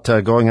about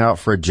going out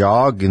for a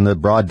jog in the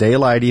broad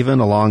daylight, even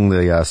along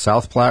the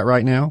South Platte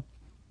right now?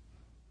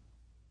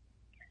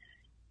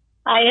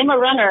 I am a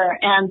runner,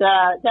 and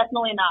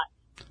definitely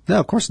not. No,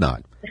 of course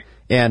not.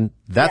 And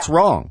that's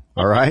wrong.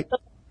 All right.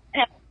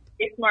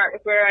 Be smart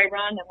with where I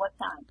run and what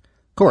time.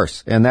 Of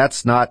course, and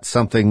that's not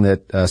something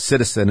that a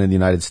citizen in the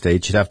United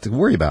States should have to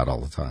worry about all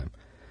the time.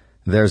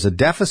 There's a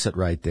deficit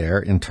right there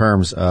in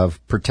terms of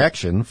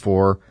protection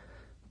for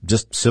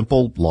just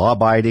simple,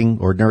 law-abiding,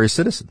 ordinary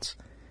citizens.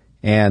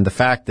 And the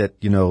fact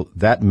that,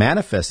 that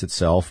manifests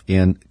itself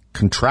in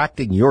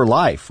contracting your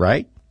life,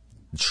 right?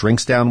 It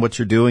shrinks down what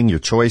you're doing, your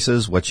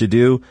choices, what you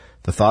do,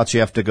 the thoughts you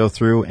have to go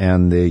through,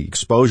 and the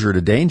exposure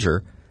to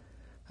danger.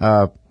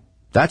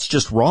 That's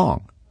just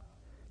wrong.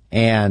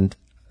 And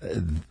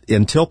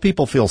until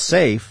people feel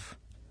safe,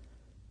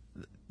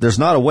 there's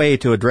not a way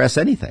to address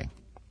anything.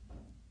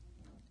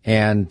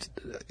 And,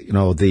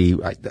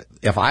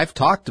 if I've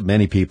talked to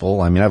many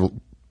people, I mean, I have a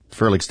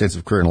fairly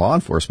extensive career in law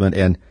enforcement,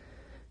 and,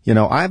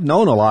 I've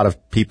known a lot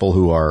of people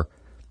who are,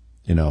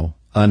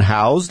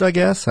 unhoused, I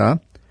guess,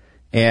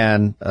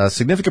 and a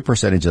significant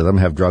percentage of them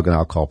have drug and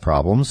alcohol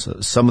problems.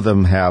 Some of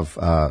them have,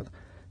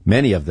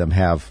 many of them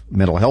have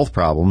mental health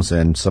problems,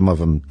 and some of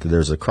them,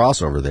 there's a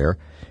crossover there.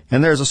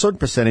 And there's a certain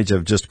percentage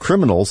of just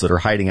criminals that are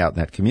hiding out in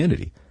that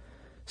community.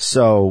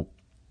 So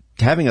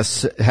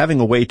having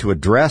a way to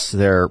address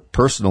their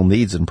personal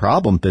needs and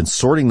problems and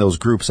sorting those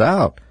groups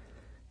out,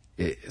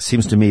 it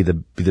seems to me to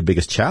be the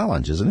biggest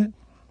challenge, isn't it?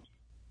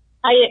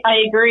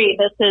 I agree.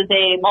 This is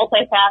a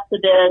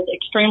multifaceted,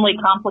 extremely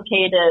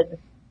complicated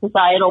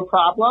societal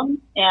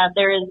problem, and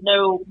there is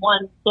no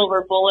one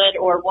silver bullet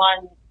or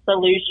one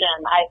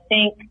solution. I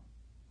think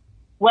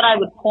what I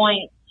would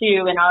point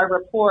to in our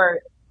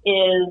report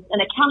is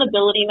an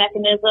accountability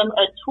mechanism,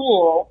 a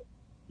tool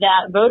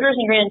that voters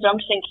in Grand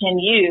Junction can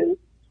use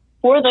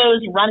for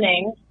those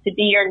running to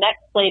be your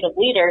next slate of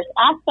leaders.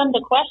 Ask them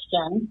the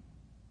question,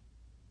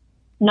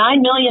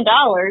 $9 million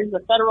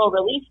of federal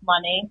relief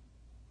money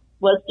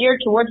was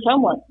steered towards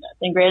homelessness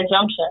in Grand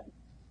Junction.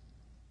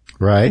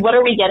 Right. What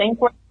are we getting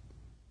for it?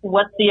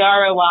 What's the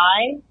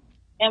ROI?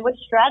 And which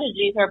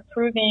strategies are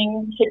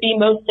proving to be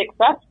most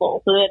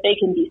successful so that they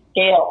can be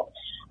scaled?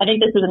 I think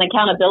this is an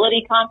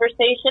accountability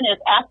conversation.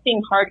 It's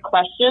asking hard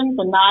questions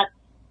and not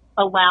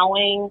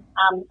allowing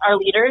our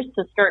leaders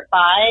to skirt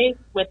by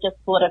with just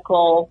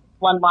political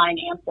one-line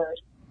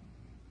answers.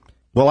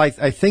 Well, I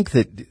think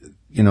that,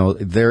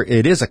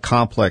 it is a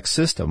complex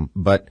system,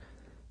 but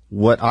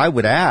what I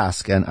would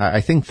ask, and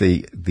I think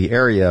the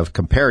area of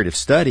comparative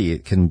study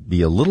can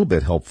be a little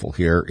bit helpful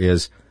here,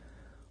 is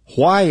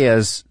why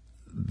is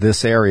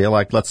this area,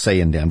 like let's say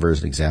in Denver as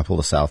an example,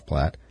 the South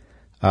Platte,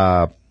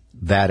 you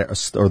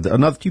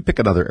pick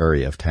another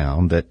area of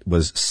town that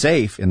was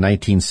safe in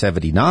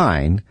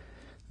 1979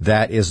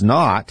 that is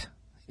not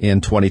in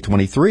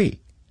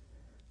 2023.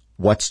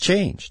 What's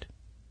changed?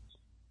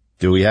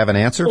 Do we have an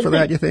answer for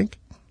that, you think?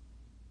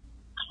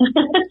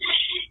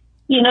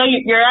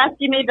 You're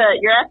asking me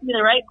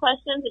the right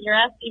questions, and you're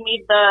asking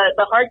me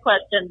the hard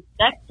questions.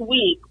 Next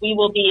week, we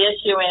will be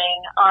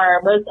issuing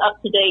our most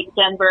up-to-date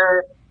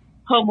Denver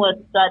homeless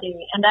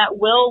study, and that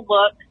will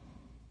look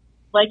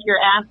like you're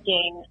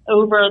asking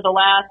over the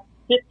last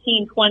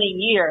 15, 20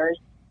 years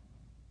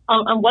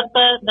on what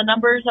the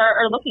numbers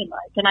are looking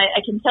like. And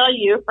I can tell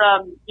you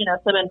from,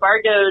 some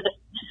embargoed,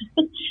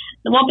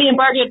 it won't be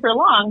embargoed for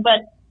long,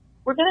 but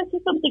we're going to see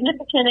some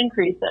significant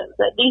increases,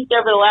 at least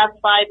over the last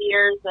 5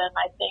 years, and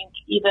I think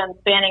even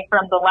spanning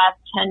from the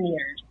last 10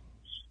 years.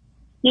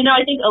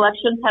 I think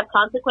elections have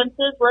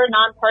consequences. We're a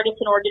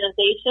nonpartisan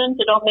organization,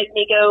 so don't make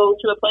me go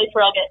to a place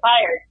where I'll get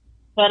fired.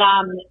 But,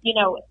 I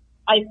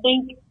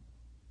think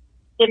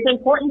it's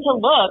important to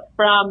look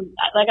from,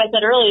 like I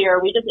said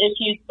earlier, we just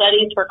issued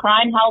studies for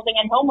crime,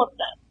 housing, and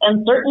homelessness.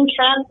 And certain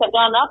trends have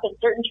gone up and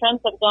certain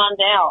trends have gone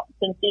down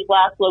since these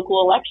last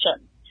local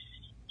elections.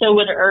 So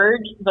would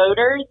urge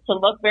voters to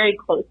look very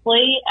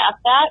closely at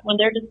that when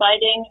they're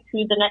deciding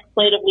who the next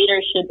slate of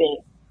leaders should be.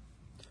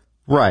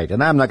 Right.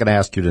 And I'm not going to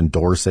ask you to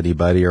endorse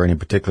anybody or any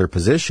particular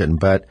position,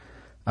 but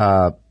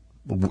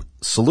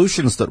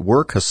solutions that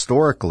work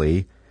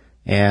historically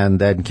and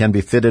then can be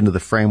fit into the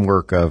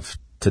framework of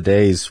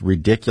today's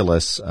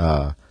ridiculous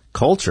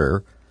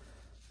culture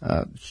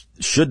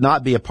should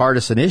not be a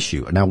partisan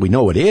issue. Now, we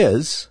know it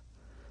is.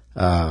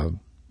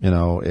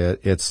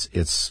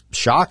 It's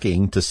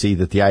shocking to see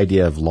that the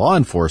idea of law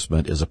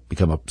enforcement is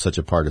become such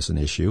a partisan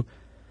issue.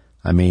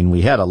 I mean,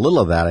 we had a little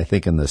of that, I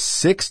think, in the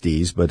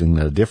 60s, but in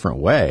a different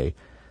way.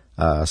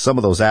 Some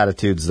of those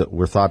attitudes that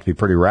were thought to be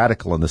pretty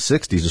radical in the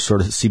 60s just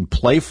sort of seemed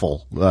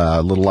playful,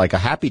 a little like a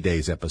Happy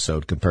Days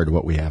episode compared to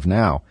what we have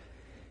now.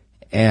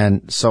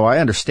 And so I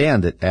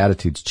understand that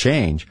attitudes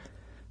change,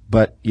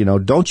 but,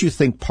 don't you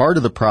think part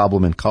of the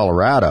problem in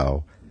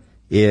Colorado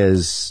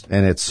is,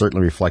 and it's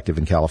certainly reflective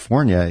in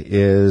California,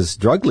 is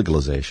drug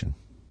legalization?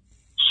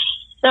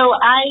 So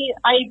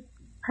I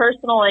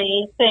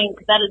personally think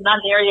that is not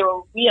an area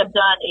where we have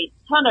done a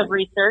ton of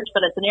research,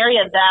 but it's an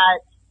area that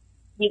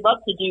we'd love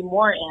to do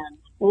more in.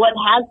 What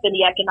has been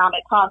the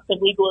economic cost of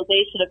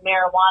legalization of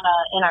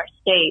marijuana in our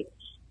state?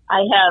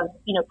 I have,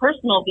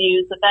 personal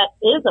views that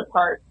is a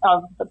part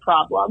of the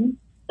problem.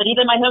 But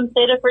even my home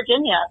state of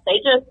Virginia, they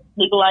just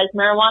legalized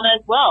marijuana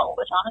as well,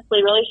 which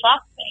honestly really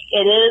shocks me.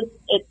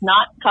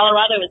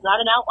 Colorado is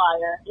not an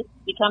outlier. It's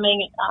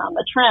becoming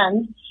a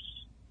trend.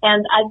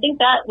 And I think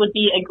that would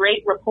be a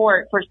great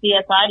report for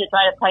CSI to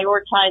try to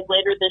prioritize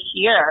later this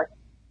year.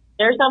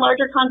 There's a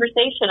larger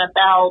conversation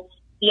about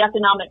the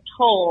economic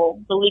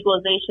toll the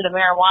legalization of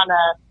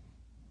marijuana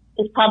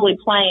is probably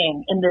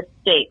playing in this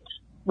state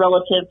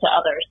relative to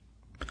others.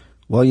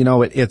 Well,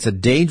 it's a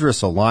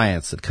dangerous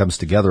alliance that comes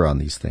together on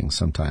these things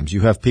sometimes.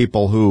 You have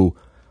people who,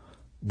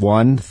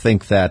 one,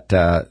 think that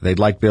they'd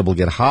like to be able to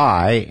get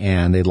high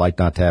and they'd like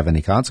not to have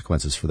any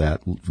consequences for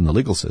that from the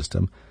legal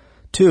system.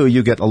 Two,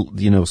 you get,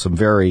 some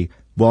very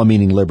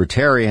well-meaning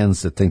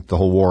libertarians that think the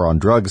whole war on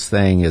drugs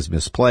thing is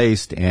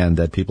misplaced and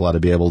that people ought to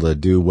be able to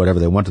do whatever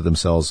they want to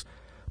themselves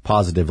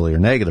positively or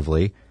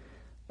negatively.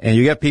 And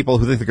you get people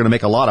who think they're going to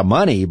make a lot of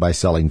money by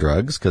selling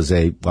drugs because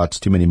they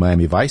watched too many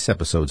Miami Vice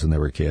episodes when they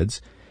were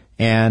kids.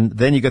 And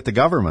then you get the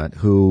government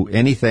who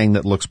anything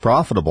that looks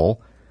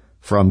profitable,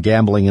 from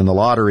gambling in the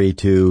lottery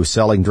to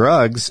selling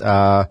drugs,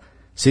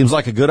 seems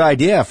like a good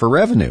idea for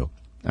revenue.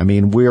 I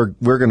mean, we're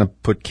going to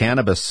put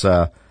cannabis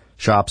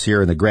shops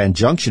here in the Grand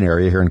Junction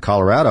area here in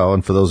Colorado.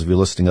 And for those of you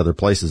listening to other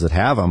places that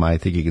have them, I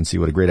think you can see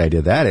what a great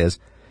idea that is.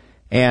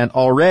 And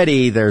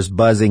already there's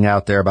buzzing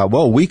out there about,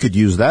 well, we could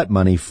use that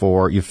money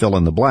for you fill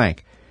in the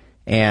blank.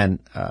 And,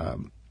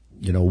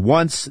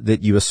 once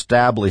that you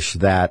establish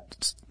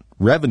that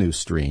revenue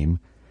stream,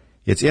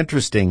 it's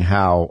interesting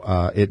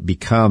how, it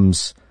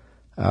becomes,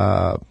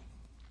 I'm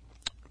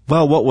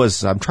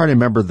trying to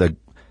remember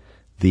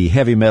the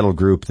heavy metal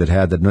group that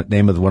had the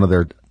name of one of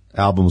their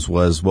albums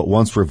was What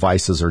Once Were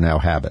Vices Are Now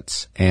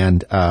Habits.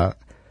 And,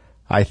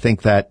 I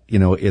think that,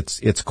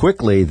 it's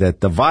quickly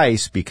that the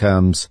vice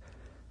becomes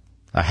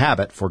a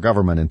habit for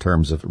government in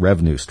terms of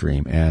revenue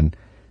stream. And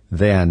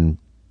then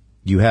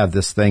you have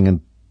this thing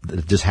and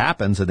it just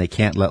happens and they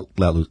can't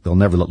they'll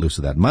never let loose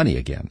of that money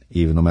again,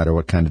 even no matter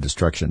what kind of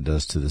destruction it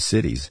does to the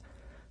cities.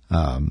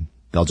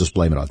 They'll just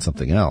blame it on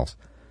something else.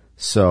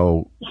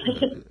 So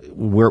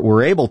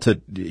we're able to,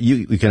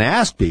 you can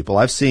ask people.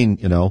 I've seen,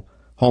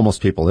 homeless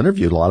people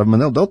interviewed a lot of them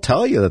and they'll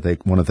tell you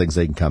that one of the things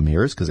they can come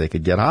here is because they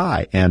could get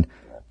high. And,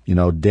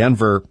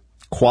 Denver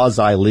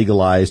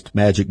quasi-legalized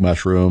magic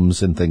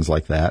mushrooms and things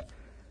like that.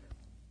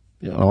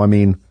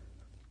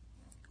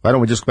 Why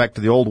don't we just go back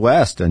to the Old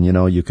West and,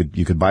 you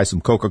could buy some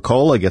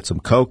Coca-Cola, get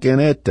some Coke in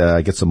it,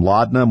 get some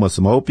laudanum with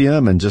some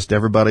opium and just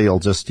everybody will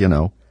just,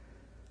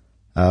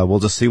 we'll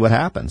just see what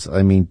happens.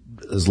 I mean,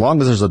 as long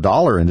as there's a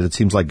dollar in it, it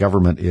seems like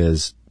government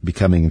is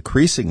becoming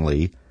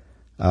increasingly,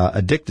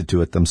 addicted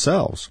to it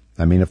themselves.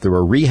 I mean, if there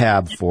were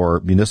rehab for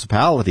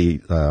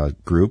municipality,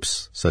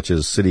 groups such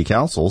as city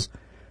councils,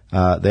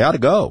 they ought to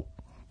go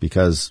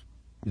because,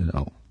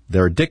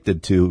 they're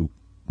addicted to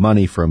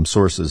money from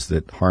sources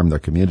that harm their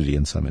community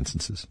in some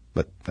instances.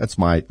 But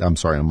I'm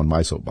on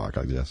my soapbox,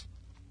 I guess.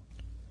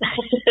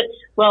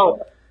 Well,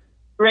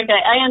 Rick,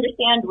 I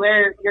understand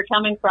where you're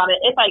coming from.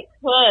 If I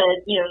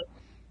could,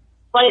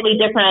 slightly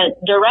different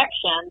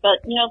direction,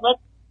 but,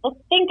 let's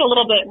think a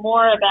little bit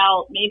more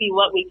about maybe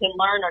what we can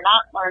learn or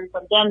not learn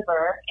from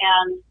Denver.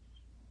 And,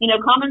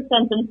 Common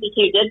Sense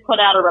Institute did put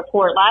out a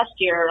report last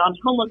year on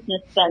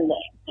homelessness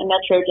spending in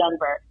Metro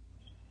Denver.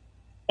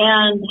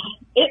 And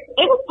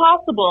it was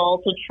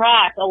possible to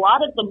track a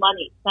lot of the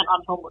money spent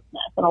on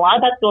homelessness. And a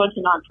lot of that's going to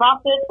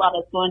nonprofits, a lot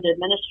of that's going to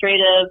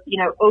administrative,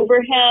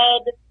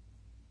 overhead,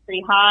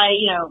 pretty high,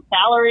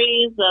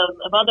 salaries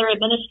of other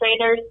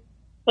administrators.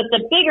 But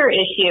the bigger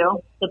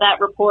issue that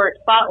report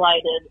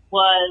spotlighted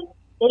was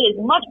it is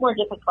much more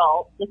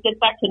difficult. This gets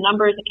back to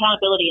numbers,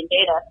 accountability, and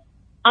data,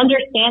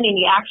 understanding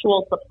the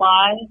actual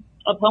supply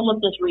of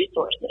homelessness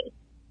resources.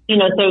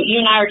 So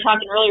you and I were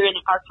talking earlier in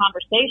our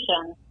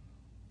conversation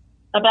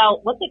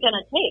about what's it going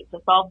to take to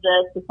solve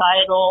this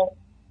societal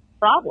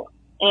problem.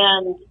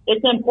 And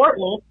it's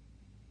important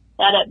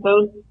that at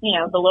both,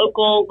 the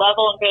local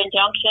level in Grand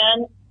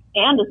Junction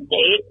and the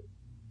state,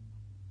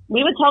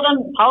 we would tell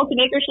them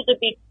policymakers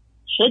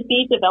should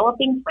be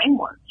developing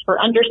frameworks for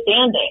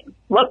understanding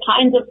what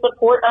kinds of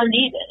support are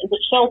needed. Is it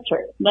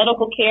shelter,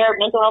 medical care,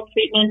 mental health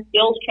treatment,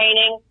 skills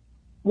training?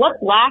 What's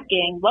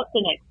lacking? What's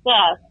in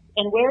excess?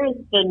 And where is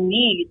the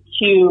need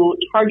to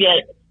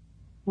target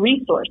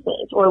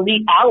resources or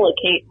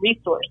reallocate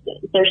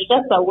resources? There's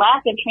just a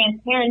lack of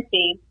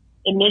transparency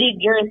in many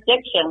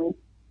jurisdictions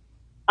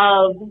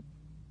of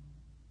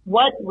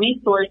what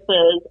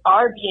resources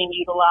are being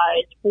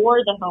utilized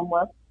for the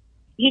homeless,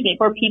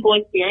 for people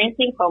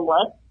experiencing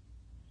homeless,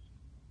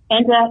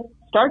 and to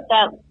start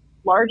that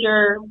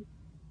larger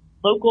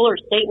local or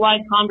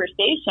statewide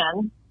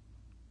conversation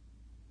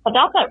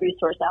about that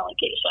resource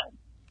allocation.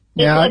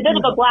 It's a bit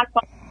of a black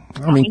box.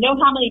 We know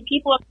how many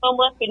people are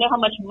homeless, we know how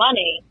much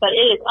money, but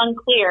it is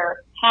unclear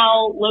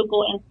how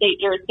local and state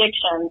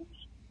jurisdictions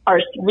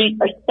are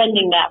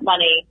spending that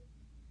money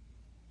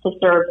to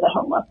serve the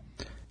homeless.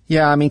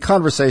 Yeah,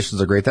 conversations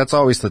are great. That's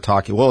always the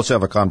talking. Well, let's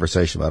have a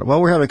conversation about it.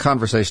 Well, we're having a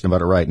conversation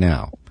about it right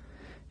now.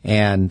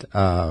 And,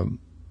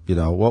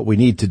 what we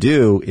need to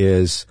do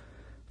is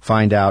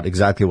find out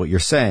exactly what you're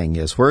saying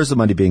is where's the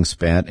money being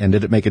spent and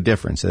did it make a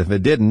difference? If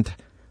it didn't,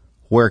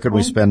 where could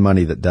we spend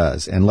money that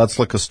does? And let's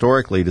look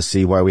historically to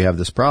see why we have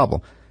this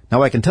problem.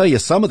 Now, I can tell you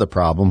some of the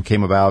problem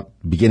came about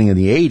beginning in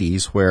the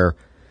 80s where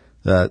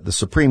the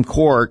Supreme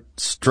Court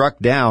struck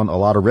down a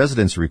lot of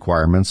residency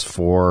requirements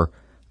for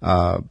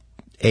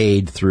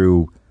aid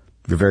through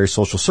the various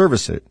social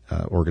service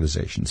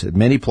organizations.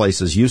 Many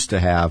places used to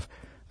have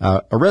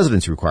a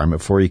residency requirement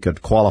before you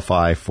could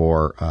qualify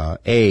for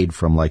aid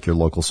from like your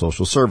local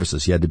social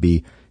services. You had to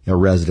be a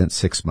resident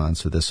 6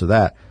 months or this or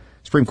that.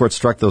 Supreme Court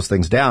struck those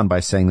things down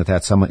by saying that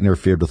that somewhat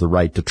interfered with the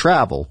right to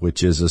travel,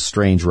 which is a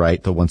strange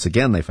right that once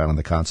again they found in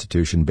the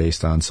Constitution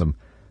based on some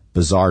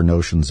bizarre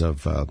notions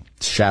of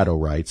shadow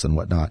rights and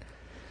whatnot.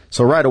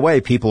 So right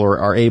away, people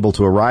are able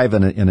to arrive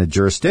in a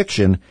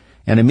jurisdiction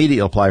and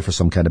immediately apply for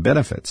some kind of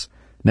benefits.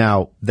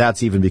 Now,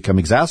 that's even become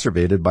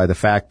exacerbated by the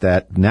fact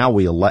that now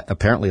we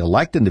apparently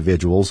elect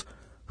individuals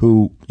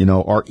who,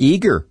 are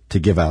eager to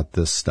give out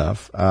this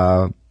stuff.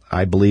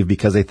 I believe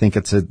because they think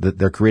that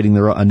they're creating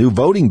a new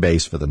voting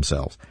base for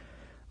themselves.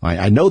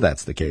 I know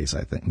that's the case,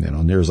 I think,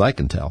 near as I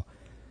can tell.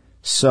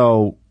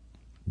 So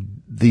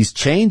these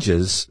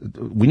changes,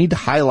 we need to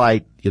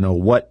highlight,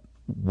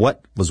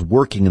 what was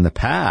working in the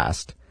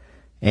past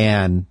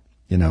and,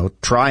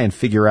 try and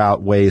figure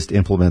out ways to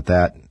implement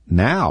that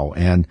now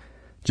and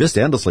just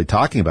endlessly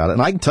talking about it.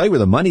 And I can tell you where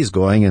the money's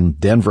going in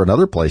Denver and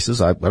other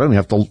places. I don't even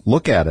have to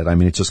look at it. I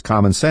mean, it's just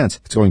common sense.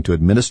 It's going to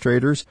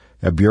administrators,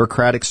 a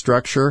bureaucratic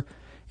structure,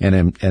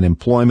 and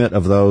employment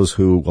of those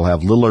who will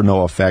have little or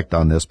no effect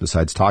on this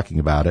besides talking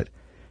about it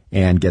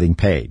and getting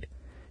paid.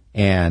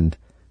 And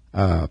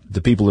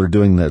the people that are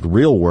doing the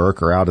real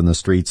work are out in the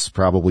streets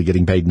probably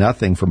getting paid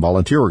nothing from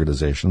volunteer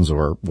organizations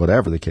or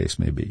whatever the case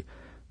may be.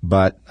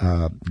 But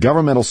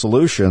governmental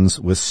solutions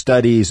with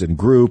studies and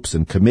groups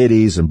and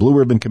committees and blue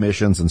ribbon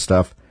commissions and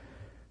stuff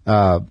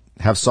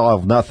have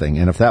solved nothing.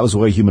 And if that was the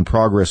way human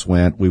progress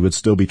went, we would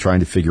still be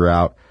trying to figure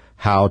out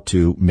how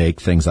to make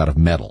things out of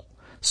metal.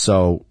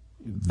 So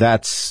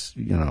that's,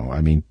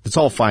 it's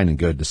all fine and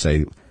good to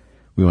say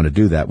we want to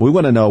do that. We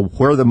want to know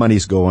where the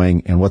money's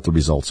going and what the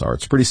results are.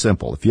 It's pretty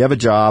simple. If you have a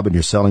job and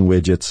you're selling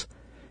widgets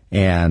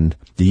and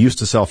you used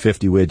to sell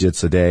 50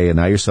 widgets a day and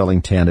now you're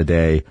selling 10 a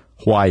day,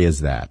 why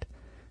is that?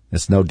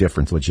 It's no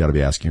different to what you ought to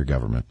be asking your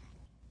government.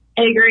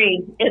 I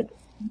agree. It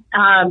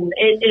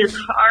is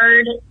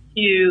hard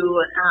to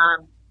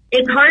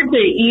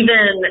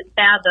even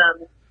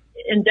fathom,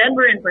 in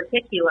Denver in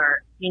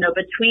particular,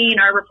 between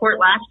our report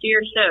last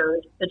year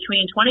showed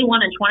between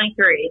 21 and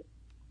 23,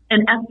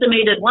 an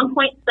estimated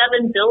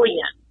 $1.7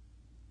 billion.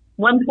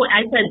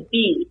 I said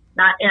B,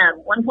 not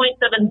M.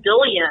 $1.7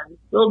 billion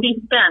will be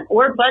spent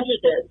or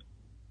budgeted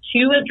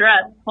to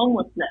address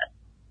homelessness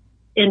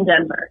in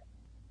Denver.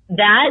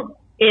 That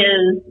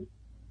is,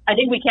 I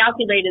think we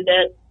calculated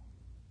it,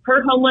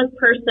 per homeless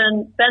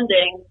person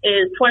spending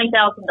is $20,000.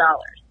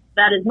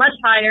 That is much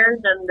higher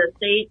than the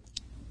state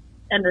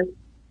and the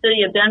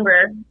city of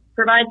Denver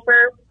provides for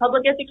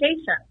public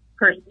education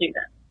per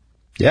student.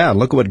 Yeah,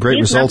 look at what great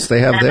results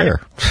they have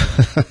there.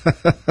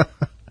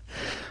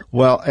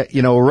 Well,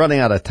 we're running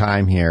out of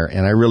time here,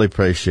 and I really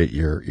appreciate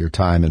your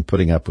time and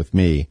putting up with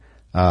me.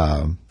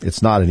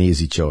 It's not an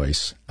easy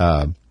choice.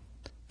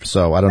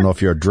 So I don't know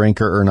if you're a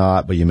drinker or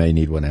not, but you may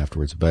need one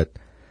afterwards. But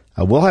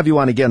we'll have you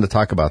on again to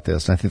talk about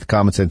this. And I think the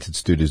Common Sense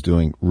Institute is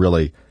doing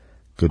really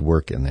good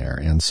work in there.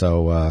 And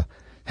so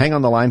hang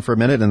on the line for a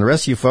minute. And the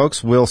rest of you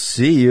folks, we'll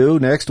see you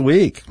next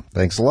week.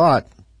 Thanks a lot.